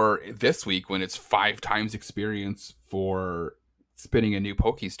 Or this week, when it's 5 times experience for spinning a new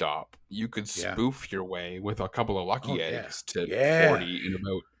Pokestop, you could spoof your way with a couple of lucky eggs to 40 in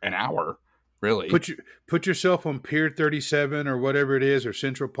about an hour. Really, put yourself on Pier 37 or whatever it is, or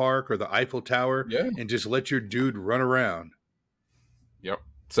Central Park or the Eiffel Tower, and just let your dude run around. Yep.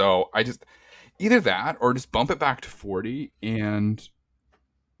 So I just either that or just bump it back to 40 and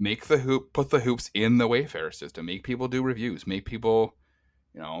make put the hoops in the Wayfarer system. Make people do reviews. Make people,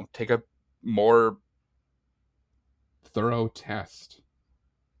 take a more thorough test.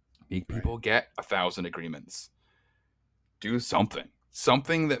 Make people get 1,000 agreements. Do something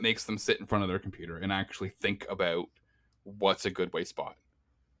that makes them sit in front of their computer and actually think about what's a good way spot,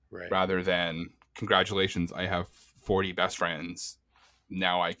 rather than congratulations, I have 40 best friends,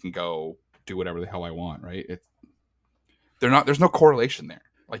 now I can go do whatever the hell I want. Right? There's no correlation there.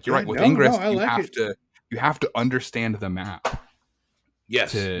 Like you're right with Ingress, you have to understand the map.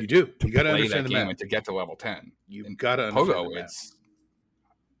 Yes, you do. You got to understand the map and to get to level 10. You got to understand the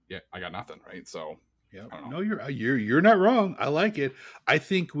map. I got nothing, right? So yeah, no, you're not wrong. I like it. I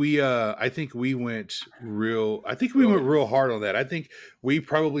think we went real hard on that. I think we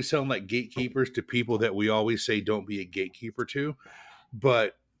probably sound like gatekeepers to people that we always say don't be a gatekeeper to,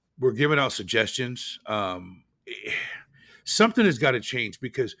 but we're giving out suggestions. Something has got to change,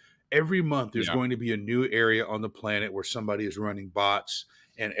 because every month there's going to be a new area on the planet where somebody is running bots,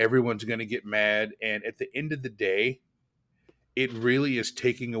 and everyone's going to get mad. And at the end of the day, it really is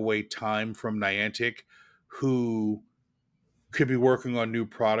taking away time from Niantic, who could be working on new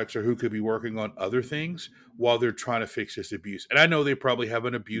products or who could be working on other things while they're trying to fix this abuse. And I know they probably have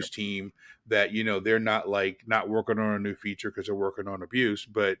an abuse team that, they're not working on a new feature because they're working on abuse.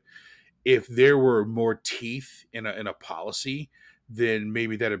 But if there were more teeth in a policy, then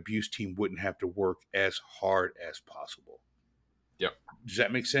maybe that abuse team wouldn't have to work as hard as possible. Yep. Does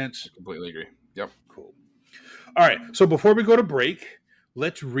that make sense? I completely agree. Yep. Cool. All right. So before we go to break,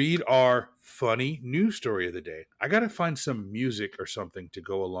 let's read our funny news story of the day. I got to find some music or something to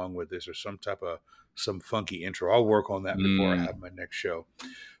go along with this, or some funky intro. I'll work on that before I have my next show.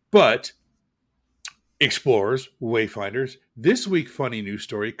 But explorers, wayfinders, this week funny news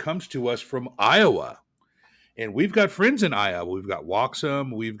story comes to us from Iowa. And we've got friends in Iowa. We've got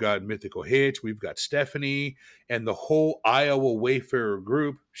Waxum, we've got Mythical Hitch, we've got Stephanie, and the whole Iowa Wayfarer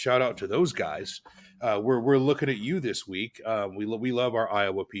group. Shout out to those guys. We're looking at you this week. We love our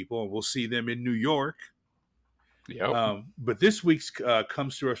Iowa people, and we'll see them in New York. Yep. But this week's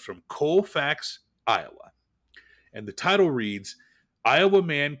comes to us from Colfax, Iowa. And the title reads, Iowa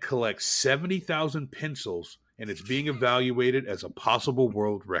man collects 70,000 pencils, and it's being evaluated as a possible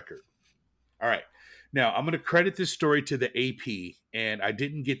world record. All right. Now, I'm going to credit this story to the AP, and I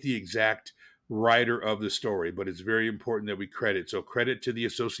didn't get the exact writer of the story, but it's very important that we credit. So credit to the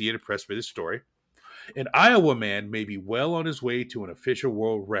Associated Press for this story. An Iowa man may be well on his way to an official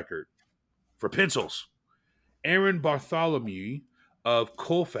world record for pencils. Aaron Bartholomew of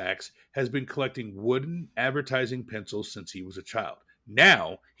Colfax has been collecting wooden advertising pencils since he was a child.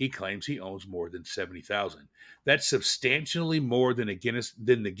 Now he claims he owns more than 70,000. That's substantially more than the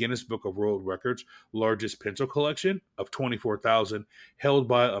Guinness Book of World Records largest pencil collection of 24,000 held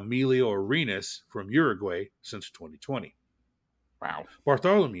by Emilio Arenas from Uruguay since 2020. Wow.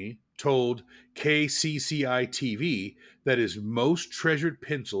 Bartholomew told KCCI TV that his most treasured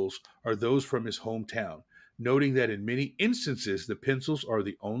pencils are those from his hometown, noting that in many instances the pencils are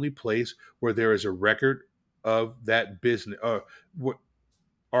the only place where there is a record of that business,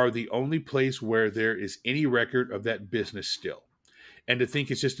 are the only place where there is any record of that business still, and to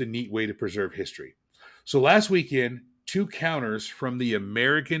think it's just a neat way to preserve history. So last weekend, 2 counters from the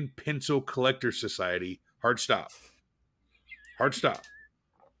American Pencil Collectors Society, hard stop. I'm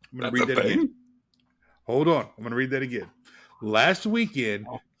going to read that again. Hold on. I'm going to read that again. Last weekend,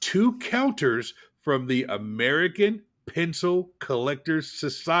 2 counters from the American Pencil Collectors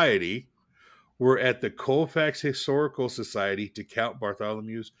Society were at the Colfax Historical Society to count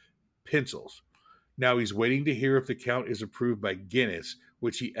Bartholomew's pencils. Now he's waiting to hear if the count is approved by Guinness,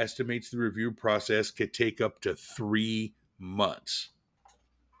 which he estimates the review process could take up to 3 months.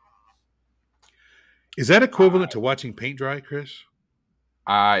 Is that equivalent to watching paint dry, Chris?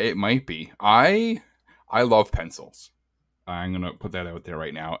 It might be. I love pencils. I'm gonna put that out there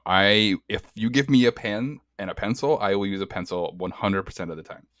right now. If you give me a pen and a pencil, I will use a pencil 100% of the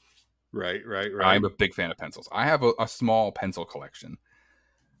time. Right. I'm a big fan of pencils. I have a small pencil collection,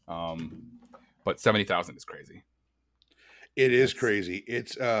 but 70,000 is crazy. It is crazy.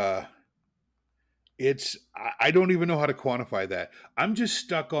 I don't even know how to quantify that. I'm just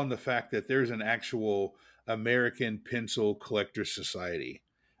stuck on the fact that there's an actual American Pencil Collectors Society.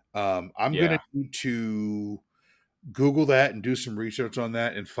 I'm going to need to Google that and do some research on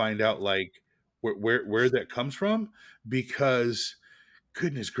that and find out like where that comes from, because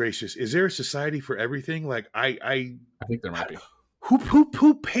goodness gracious, is there a society for everything? Like I think there might be.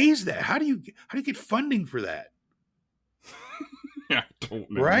 Who pays that? How do you get funding for that? Yeah,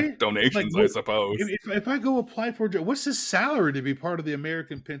 right? Donations, like, I suppose. If I go apply for it, what's the salary to be part of the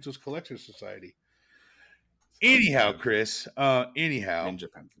American Pencils Collectors Society? Anyhow, Chris. Ninja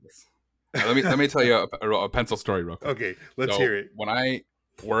pencils. Let me tell you a pencil story real quick. Okay, let's hear it. When I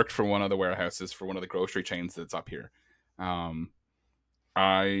worked for one of the warehouses for one of the grocery chains that's up here,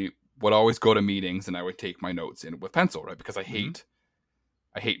 I would always go to meetings and I would take my notes in with pencil, right? Because I hate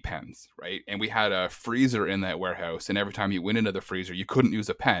pens, right? And we had a freezer in that warehouse, and every time you went into the freezer, you couldn't use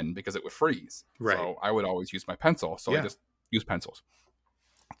a pen because it would freeze. Right. So I would always use my pencil. So I just use pencils.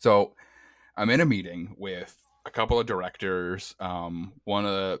 So I'm in a meeting with a couple of directors, one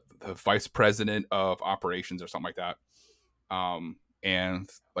of the vice president of operations or something like that, and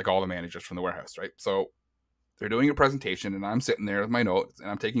like all the managers from the warehouse, right? So they're doing a presentation, and I'm sitting there with my notes,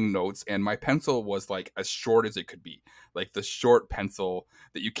 and I'm taking notes, and my pencil was like as short as it could be, like the short pencil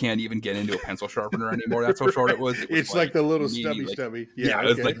that you can't even get into a pencil sharpener anymore. That's how short it was. It's like the little stubby. Yeah, it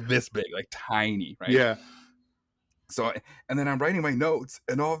was like this big, like tiny, right? Yeah. So, and then I'm writing my notes,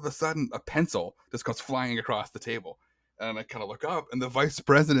 and all of a sudden, a pencil just goes flying across the table. And I kind of look up, and the vice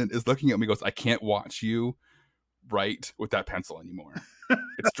president is looking at me, goes, "I can't watch you write with that pencil anymore.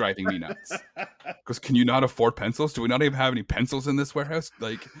 It's driving me nuts." Because can you not afford pencils? Do we not even have any pencils in this warehouse?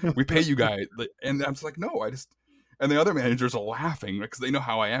 Like, we pay you guys. And I'm just like, no, and the other managers are laughing because they know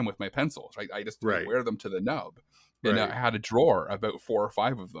how I am with my pencils, right? I just wear them to the nub. And I had a drawer, about 4 or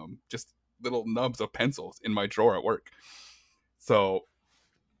 5 of them, just little nubs of pencils in my drawer at work. So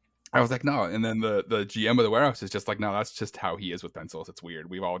I was like, no. And then the GM of the warehouse is just like, no, that's just how he is with pencils. It's weird.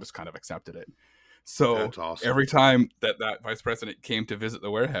 We've all just kind of accepted it. So that's awesome. Every time that vice president came to visit the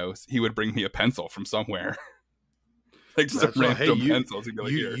warehouse, he would bring me a pencil from somewhere. Like just a random pencils. He'd be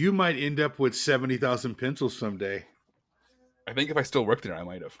like, you might end up with 70,000 pencils someday. I think if I still worked there, I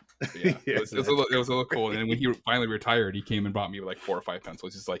might have. Yeah, it was a little cool. And when he finally retired, he came and brought me like 4 or 5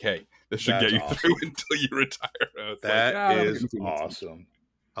 pencils. He's like, "Hey, this should get you through until you retire." That is awesome.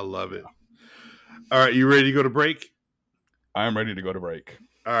 I love it. All right, you ready to go to break? I'm ready to go to break.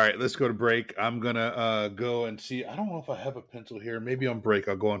 All right, let's go to break. I'm gonna go and see. I don't know if I have a pencil here. Maybe on break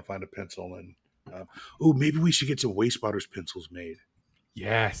I'll go and find a pencil. And maybe we should get some Waste Spotters pencils made.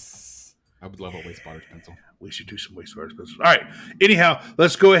 Yes, I would love a Waste Spotters pencil. We should do some Waste Spotters pencils. All right. Anyhow,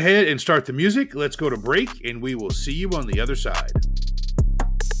 let's go ahead and start the music. Let's go to break, and we will see you on the other side.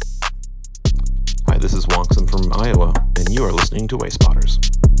 Hi, this is Wonkson from Iowa, and you are listening to Waste Spotters.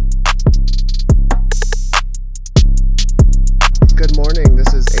 Good morning,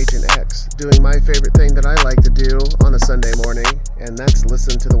 this is Agent X, doing my favorite thing that I like to do on a Sunday morning, and that's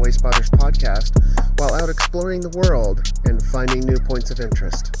listen to the Waste Spotters podcast while out exploring the world and finding new points of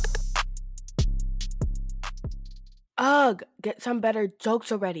interest. Ugh, get some better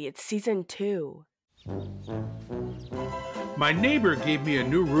jokes already. It's season 2. My neighbor gave me a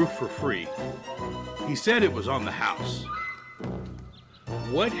new roof for free. He said it was on the house.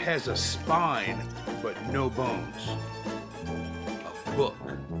 What has a spine but no bones? A book.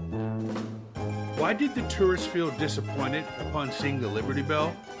 Why did the tourists feel disappointed upon seeing the Liberty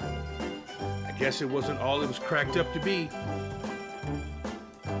Bell? I guess it wasn't all it was cracked up to be.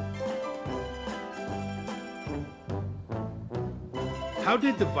 How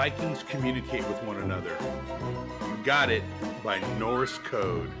did the Vikings communicate with one another? Got it, by Norse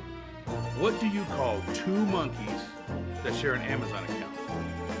code. What do you call 2 monkeys that share an Amazon account?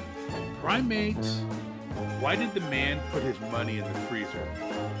 Primates. Why did the man put his money in the freezer?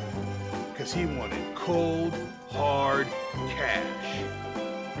 Because he wanted cold, hard cash.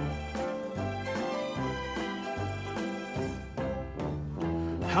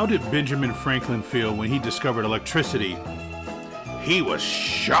 How did Benjamin Franklin feel when he discovered electricity? He was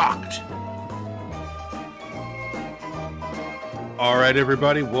shocked. All right,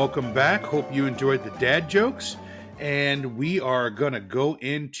 everybody, welcome back. Hope you enjoyed the dad jokes. And we are going to go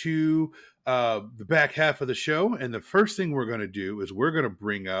into the back half of the show. And the first thing we're going to do is we're going to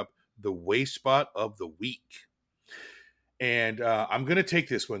bring up the waste spot of the week. And I'm going to take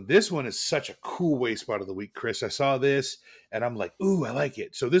this one. This one is such a cool waste spot of the week, Chris. I saw this and I'm like, ooh, I like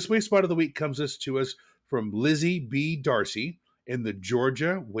it. So this waste spot of the week comes to us from Lizzie B. Darcy in the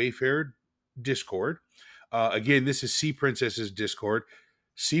Georgia Wayfarer Discord. Again, this is Sea Princess's Discord.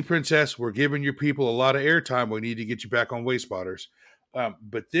 Sea Princess, we're giving your people a lot of airtime. We need to get you back on Waste Spotters.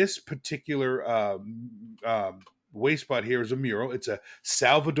 But this particular waste spot here is a mural. It's a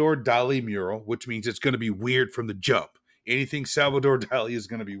Salvador Dali mural, which means it's going to be weird from the jump. Anything Salvador Dali is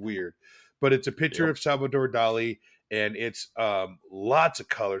going to be weird. But it's a picture of Salvador Dali, and it's lots of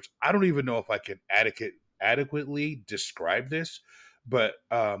colors. I don't even know if I can adequately describe this. But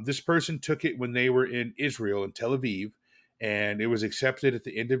this person took it when they were in Israel, in Tel Aviv, and it was accepted at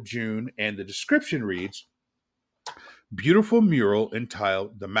the end of June. And the description reads, beautiful mural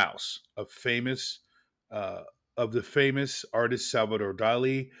entitled The Mouse, of the famous artist Salvador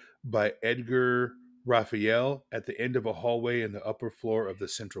Dali by Edgar Raphael at the end of a hallway in the upper floor of the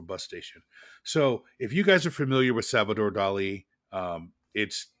central bus station. So if you guys are familiar with Salvador Dali,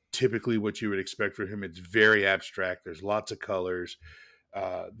 it's typically what you would expect from him. It's very abstract. There's lots of colors.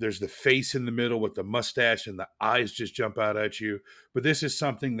 There's the face in the middle with the mustache and the eyes just jump out at you. But this is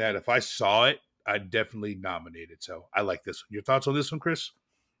something that if I saw it, I'd definitely nominate it. So I like this one. Your thoughts on this one, Chris?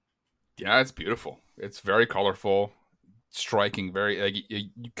 Yeah, it's beautiful. It's very colorful, striking. Very like you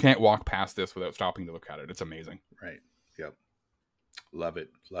can't walk past this without stopping to look at it. It's amazing. Right. Yep. Love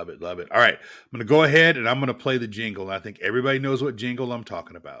it. Love it. Love it. All right. I'm going to go ahead and I'm going to play the jingle. And I think everybody knows what jingle I'm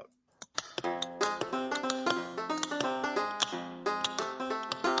talking about.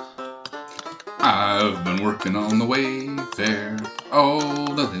 I've been working on the Wayfarer all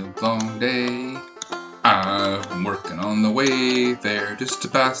the live long day. I've been working on the Wayfarer just to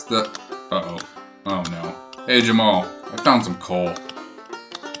pass the... Uh-oh. Oh, no. Hey, Jamal, I found some coal.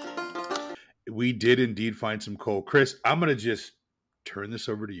 We did indeed find some coal. Chris, I'm going to just turn this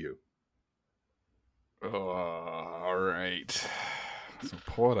over to you. All right. So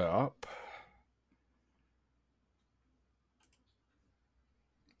pull it up.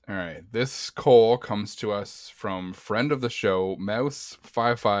 All right. This coal comes to us from friend of the show,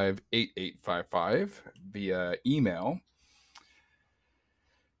 Mouse558855 via email.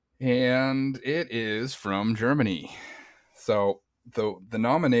 And it is from Germany. So the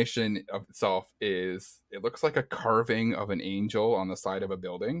nomination of itself is, it looks like a carving of an angel on the side of a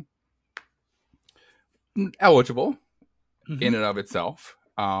building. Eligible in and of itself.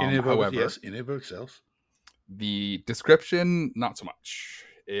 However, yes, in and of itself. The description, not so much.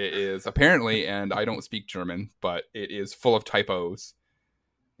 It is apparently, and I don't speak German, but it is full of typos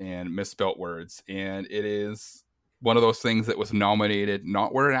and misspelt words. And it is one of those things that was nominated,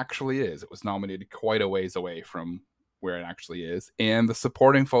 not where it actually is. It was nominated quite a ways away from where it actually is. And the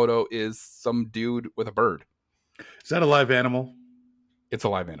supporting photo is some dude with a bird. Is that a live animal? It's a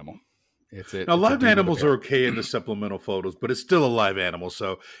live animal. Now, live animals are okay in the supplemental photos, but it's still a live animal.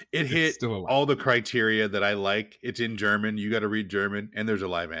 So it hit all the criteria that I like. It's in German. You got to read German, and there's a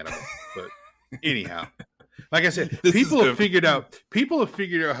live animal. But anyhow, like I said, people have figured out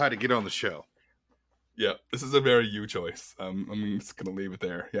how to get on the show. Yeah, this is a very you choice. I'm just gonna leave it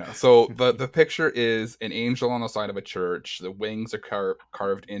there. Yeah. So the picture is an angel on the side of a church. The wings are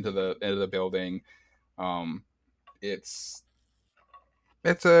carved into the building. It's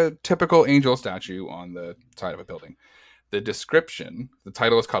a typical angel statue on the side of a building. The description, the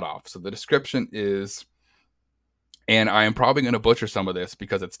title is cut off. So the description is, and I am probably going to butcher some of this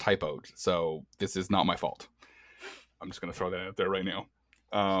because it's typoed. So this is not my fault. I'm just going to throw that out there right now.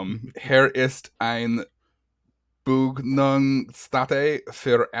 Her ist ein Bugnungsstätte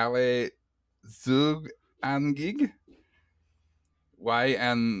für alle Zugangig. Why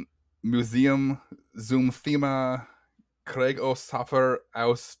ein Museum zum Thema Krieg och Safar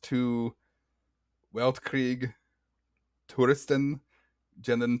aus zu Weltkrieg Touristen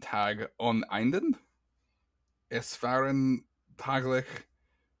jeden Tag on Einden. Es fahren täglich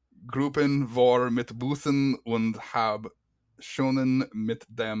Gruppen vor mit Bussen und hab schon mit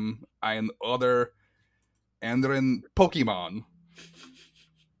dem ein oder anderen Pokémon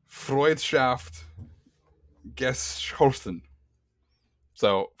Freundschaft geschossen.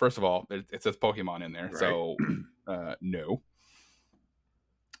 So, first of all, it says Pokemon in there, right. So no.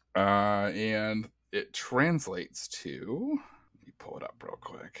 And it translates to, let me pull it up real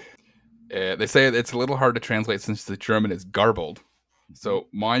quick. They say it's a little hard to translate since the German is garbled. So,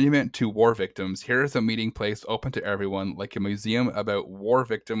 monument to war victims. Here is a meeting place open to everyone, like a museum about war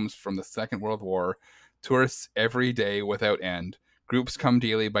victims from the Second World War. Tourists every day without end. Groups come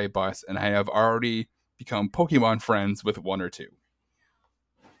daily by bus, and I have already become Pokemon friends with one or two.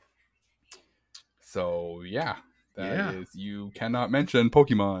 So, yeah, that is, you cannot mention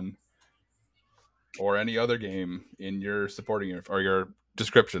Pokemon or any other game in your supporting or your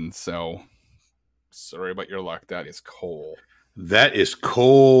descriptions. So, sorry about your luck. That is Cole. That is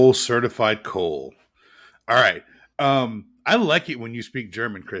Cole, certified Cole. All right. I like it when you speak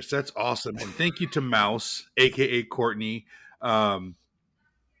German, Chris. That's awesome. And thank you to Mouse, aka Courtney.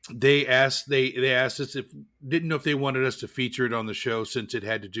 They asked us didn't know if they wanted us to feature it on the show since it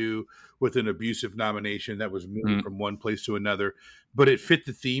had to do with an abusive nomination that was moved from one place to another, but it fit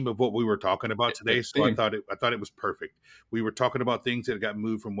the theme of what we were talking about today. So I thought it was perfect. We were talking about things that got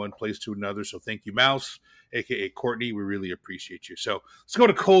moved from one place to another. So thank you, Mouse, aka Courtney. We really appreciate you. So let's go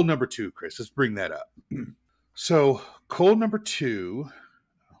to Cole number 2, Chris. Let's bring that up. So Cole number 2.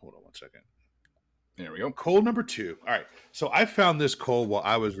 Hold on one second. There we go. Cole number 2. All right. So I found this Cole while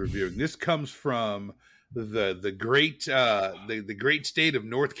I was reviewing. This comes from the great state of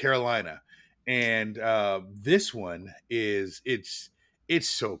North Carolina, and this one is it's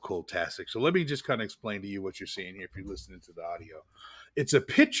so Cole-tastic. So let me just kind of explain to you what you're seeing here if you're listening to the audio. It's a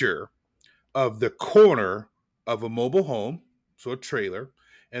picture of the corner of a mobile home, so a trailer,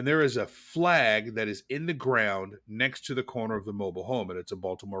 and there is a flag that is in the ground next to the corner of the mobile home, and it's a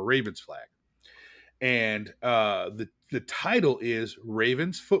Baltimore Ravens flag. And the title is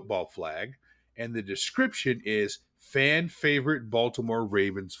Ravens Football Flag, and the description is Fan Favorite Baltimore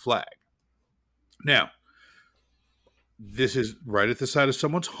Ravens Flag. Now, this is right at the side of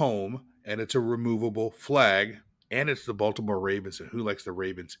someone's home, and it's a removable flag, and it's the Baltimore Ravens, and who likes the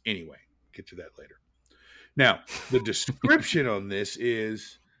Ravens anyway? Get to that later. Now, the description on this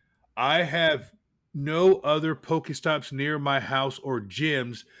is, I have no other Pokestops near my house or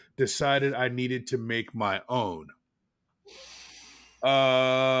gyms, decided I needed to make my own.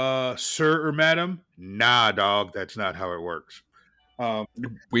 Sir or madam? Nah, dog, that's not how it works.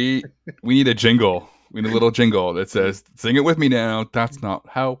 We need a jingle. We need a little jingle that says, sing it with me now. That's not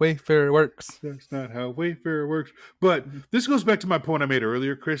how Wayfair works. That's not how Wayfair works. But this goes back to my point I made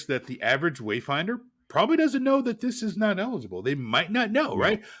earlier, Chris, that the average Wayfinder probably doesn't know that this is not eligible. They might not know,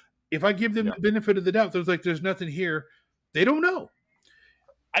 right? If I give them the benefit of the doubt, there's nothing here. They don't know.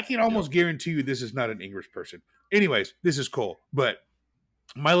 I can almost guarantee you this is not an English person. Anyways, this is Cole. But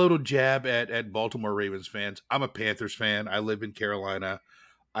my little jab at Baltimore Ravens fans, I'm a Panthers fan. I live in Carolina.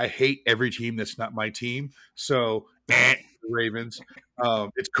 I hate every team that's not my team. So, Ravens.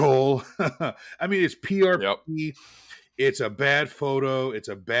 It's Cole. I mean, it's PRP. Yep. It's a bad photo. It's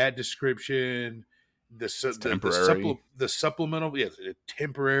a bad description. The supplemental,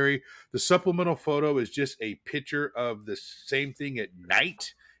 temporary. The supplemental photo is just a picture of the same thing at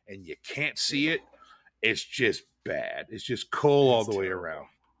night, and you can't see it. It's just bad. It's just Cole all the way around.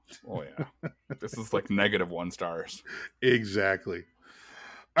 Oh yeah, this is like -1 stars. Exactly.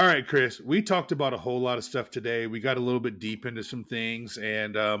 All right, Chris. We talked about a whole lot of stuff today. We got a little bit deep into some things,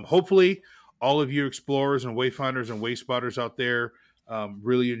 and hopefully, all of you explorers and wayfinders and way spotters out there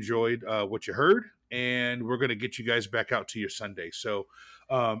really enjoyed what you heard. And we're going to get you guys back out to your Sunday. So,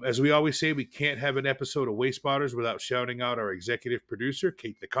 as we always say, we can't have an episode of Way Spotters without shouting out our executive producer,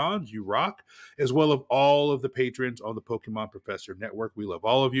 Kate the Cons, you rock, as well as all of the patrons on the Pokemon Professor Network. We love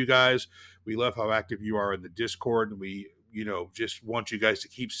all of you guys. We love how active you are in the Discord, and we, just want you guys to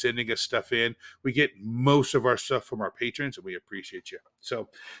keep sending us stuff in. We get most of our stuff from our patrons, and we appreciate you. So,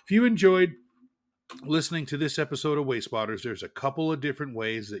 if you enjoyed listening to this episode of Way Spotters, there's a couple of different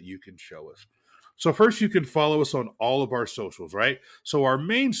ways that you can show us. So first, you can follow us on all of our socials, right? So our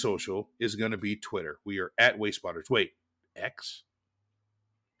main social is going to be Twitter. We are at Wayspotters. Wait, X?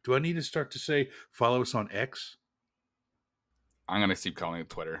 Do I need to start to say follow us on X? I'm going to keep calling it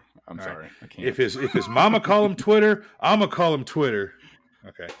Twitter. I'm all sorry. Right. I can't. If his mama call him Twitter, I'm going to call him Twitter.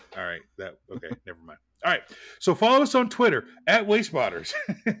 Okay. All right. Okay. Never mind. All right. So follow us on Twitter at Wayspotters.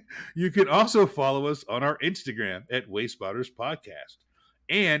 You can also follow us on our Instagram at Wayspotters Podcast.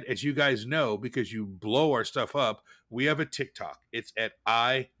 And as you guys know, because you blow our stuff up, we have a TikTok. It's at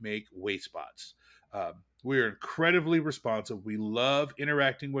I Make Wayspots. We are incredibly responsive. We love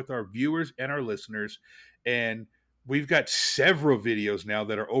interacting with our viewers and our listeners. And we've got several videos now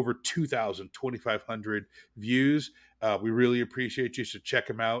that are over 2,000, 2,500 views. We really appreciate you. So check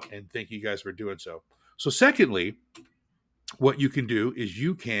them out. And thank you guys for doing so. So secondly, what you can do is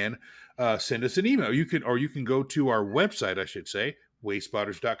you can send us an email. You can go to our website, I should say,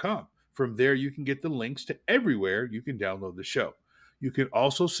 WasteSpotters.com. From there, you can get the links to everywhere you can download the show. You can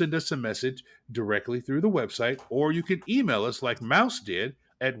also send us a message directly through the website, or you can email us like Mouse did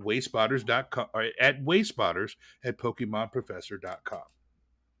at WasteSpotters.com, or at WasteSpotters@PokemonProfessor.com.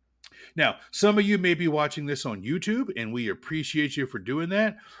 Now, some of you may be watching this on YouTube, and we appreciate you for doing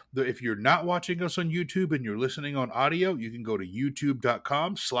that. If you're not watching us on YouTube and you're listening on audio, you can go to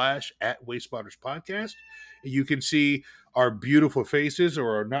youtube.com/@WasteSpottersPodcast. You can see our beautiful faces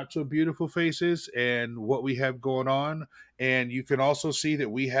or our not so beautiful faces and what we have going on. And you can also see that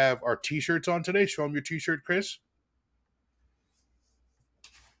we have our t-shirts on today. Show them your t-shirt, Chris.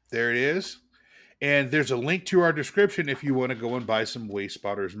 There it is. And there's a link to our description if you want to go and buy some Waste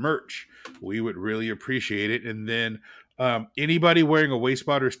Spotters merch. We would really appreciate it. And then anybody wearing a Waste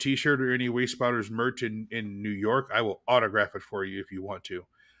Spotters t-shirt or any Waste Spotters merch in New York, I will autograph it for you if you want to.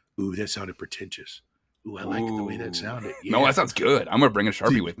 Ooh, that sounded pretentious. Ooh, I like the way that sounded. Yeah. No, that sounds good. I'm going to bring a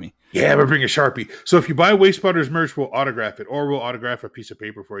Sharpie with me. Yeah, we'll bring a Sharpie. So if you buy Waste Spotters merch, we'll autograph it, or we'll autograph a piece of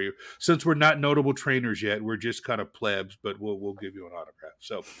paper for you. Since we're not notable trainers yet, we're just kind of plebs, but we'll give you an autograph.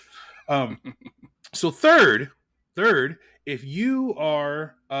 So, so third, if you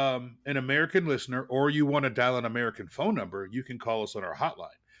are an American listener or you want to dial an American phone number, you can call us on our hotline,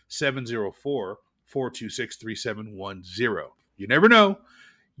 704-426-3710. You never know.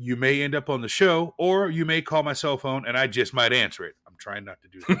 You may end up on the show, or you may call my cell phone and I just might answer it. I'm trying not to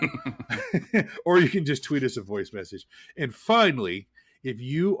do that. Or you can just tweet us a voice message. And finally, if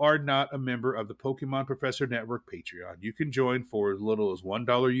you are not a member of the Pokemon Professor Network Patreon, you can join for as little as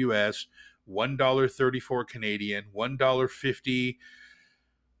 $1 US, $1.34 Canadian, $1.50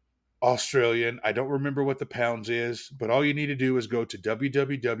 Australian. I don't remember what the pounds is, but all you need to do is go to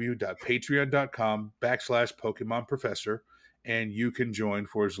www.patreon.com/Pokemon Professor, and you can join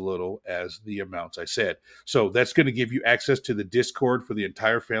for as little as the amounts I said. So that's going to give you access to the Discord for the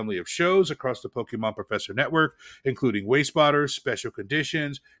entire family of shows across the Pokemon Professor Network, including Waste Spotters, Special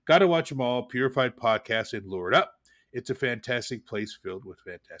Conditions, Gotta Watch Them All, Purified Podcasts, and Lured Up. It's a fantastic place filled with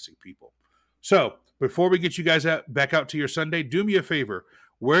fantastic people. So before we get you guys back out to your Sunday, do me a favor.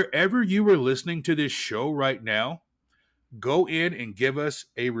 Wherever you are listening to this show right now, go in and give us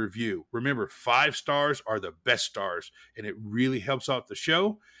a review. Remember, 5 stars are the best stars, and it really helps out the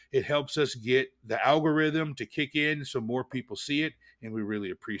show. It helps us get the algorithm to kick in so more people see it, and we really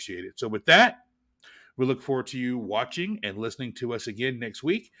appreciate it. So with that, we look forward to you watching and listening to us again next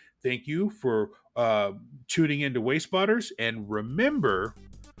week. Thank you for tuning into Waste Spotters, and remember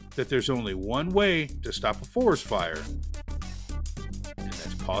that there's only one way to stop a forest fire, and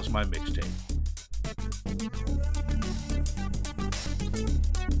that's pause my mixtape.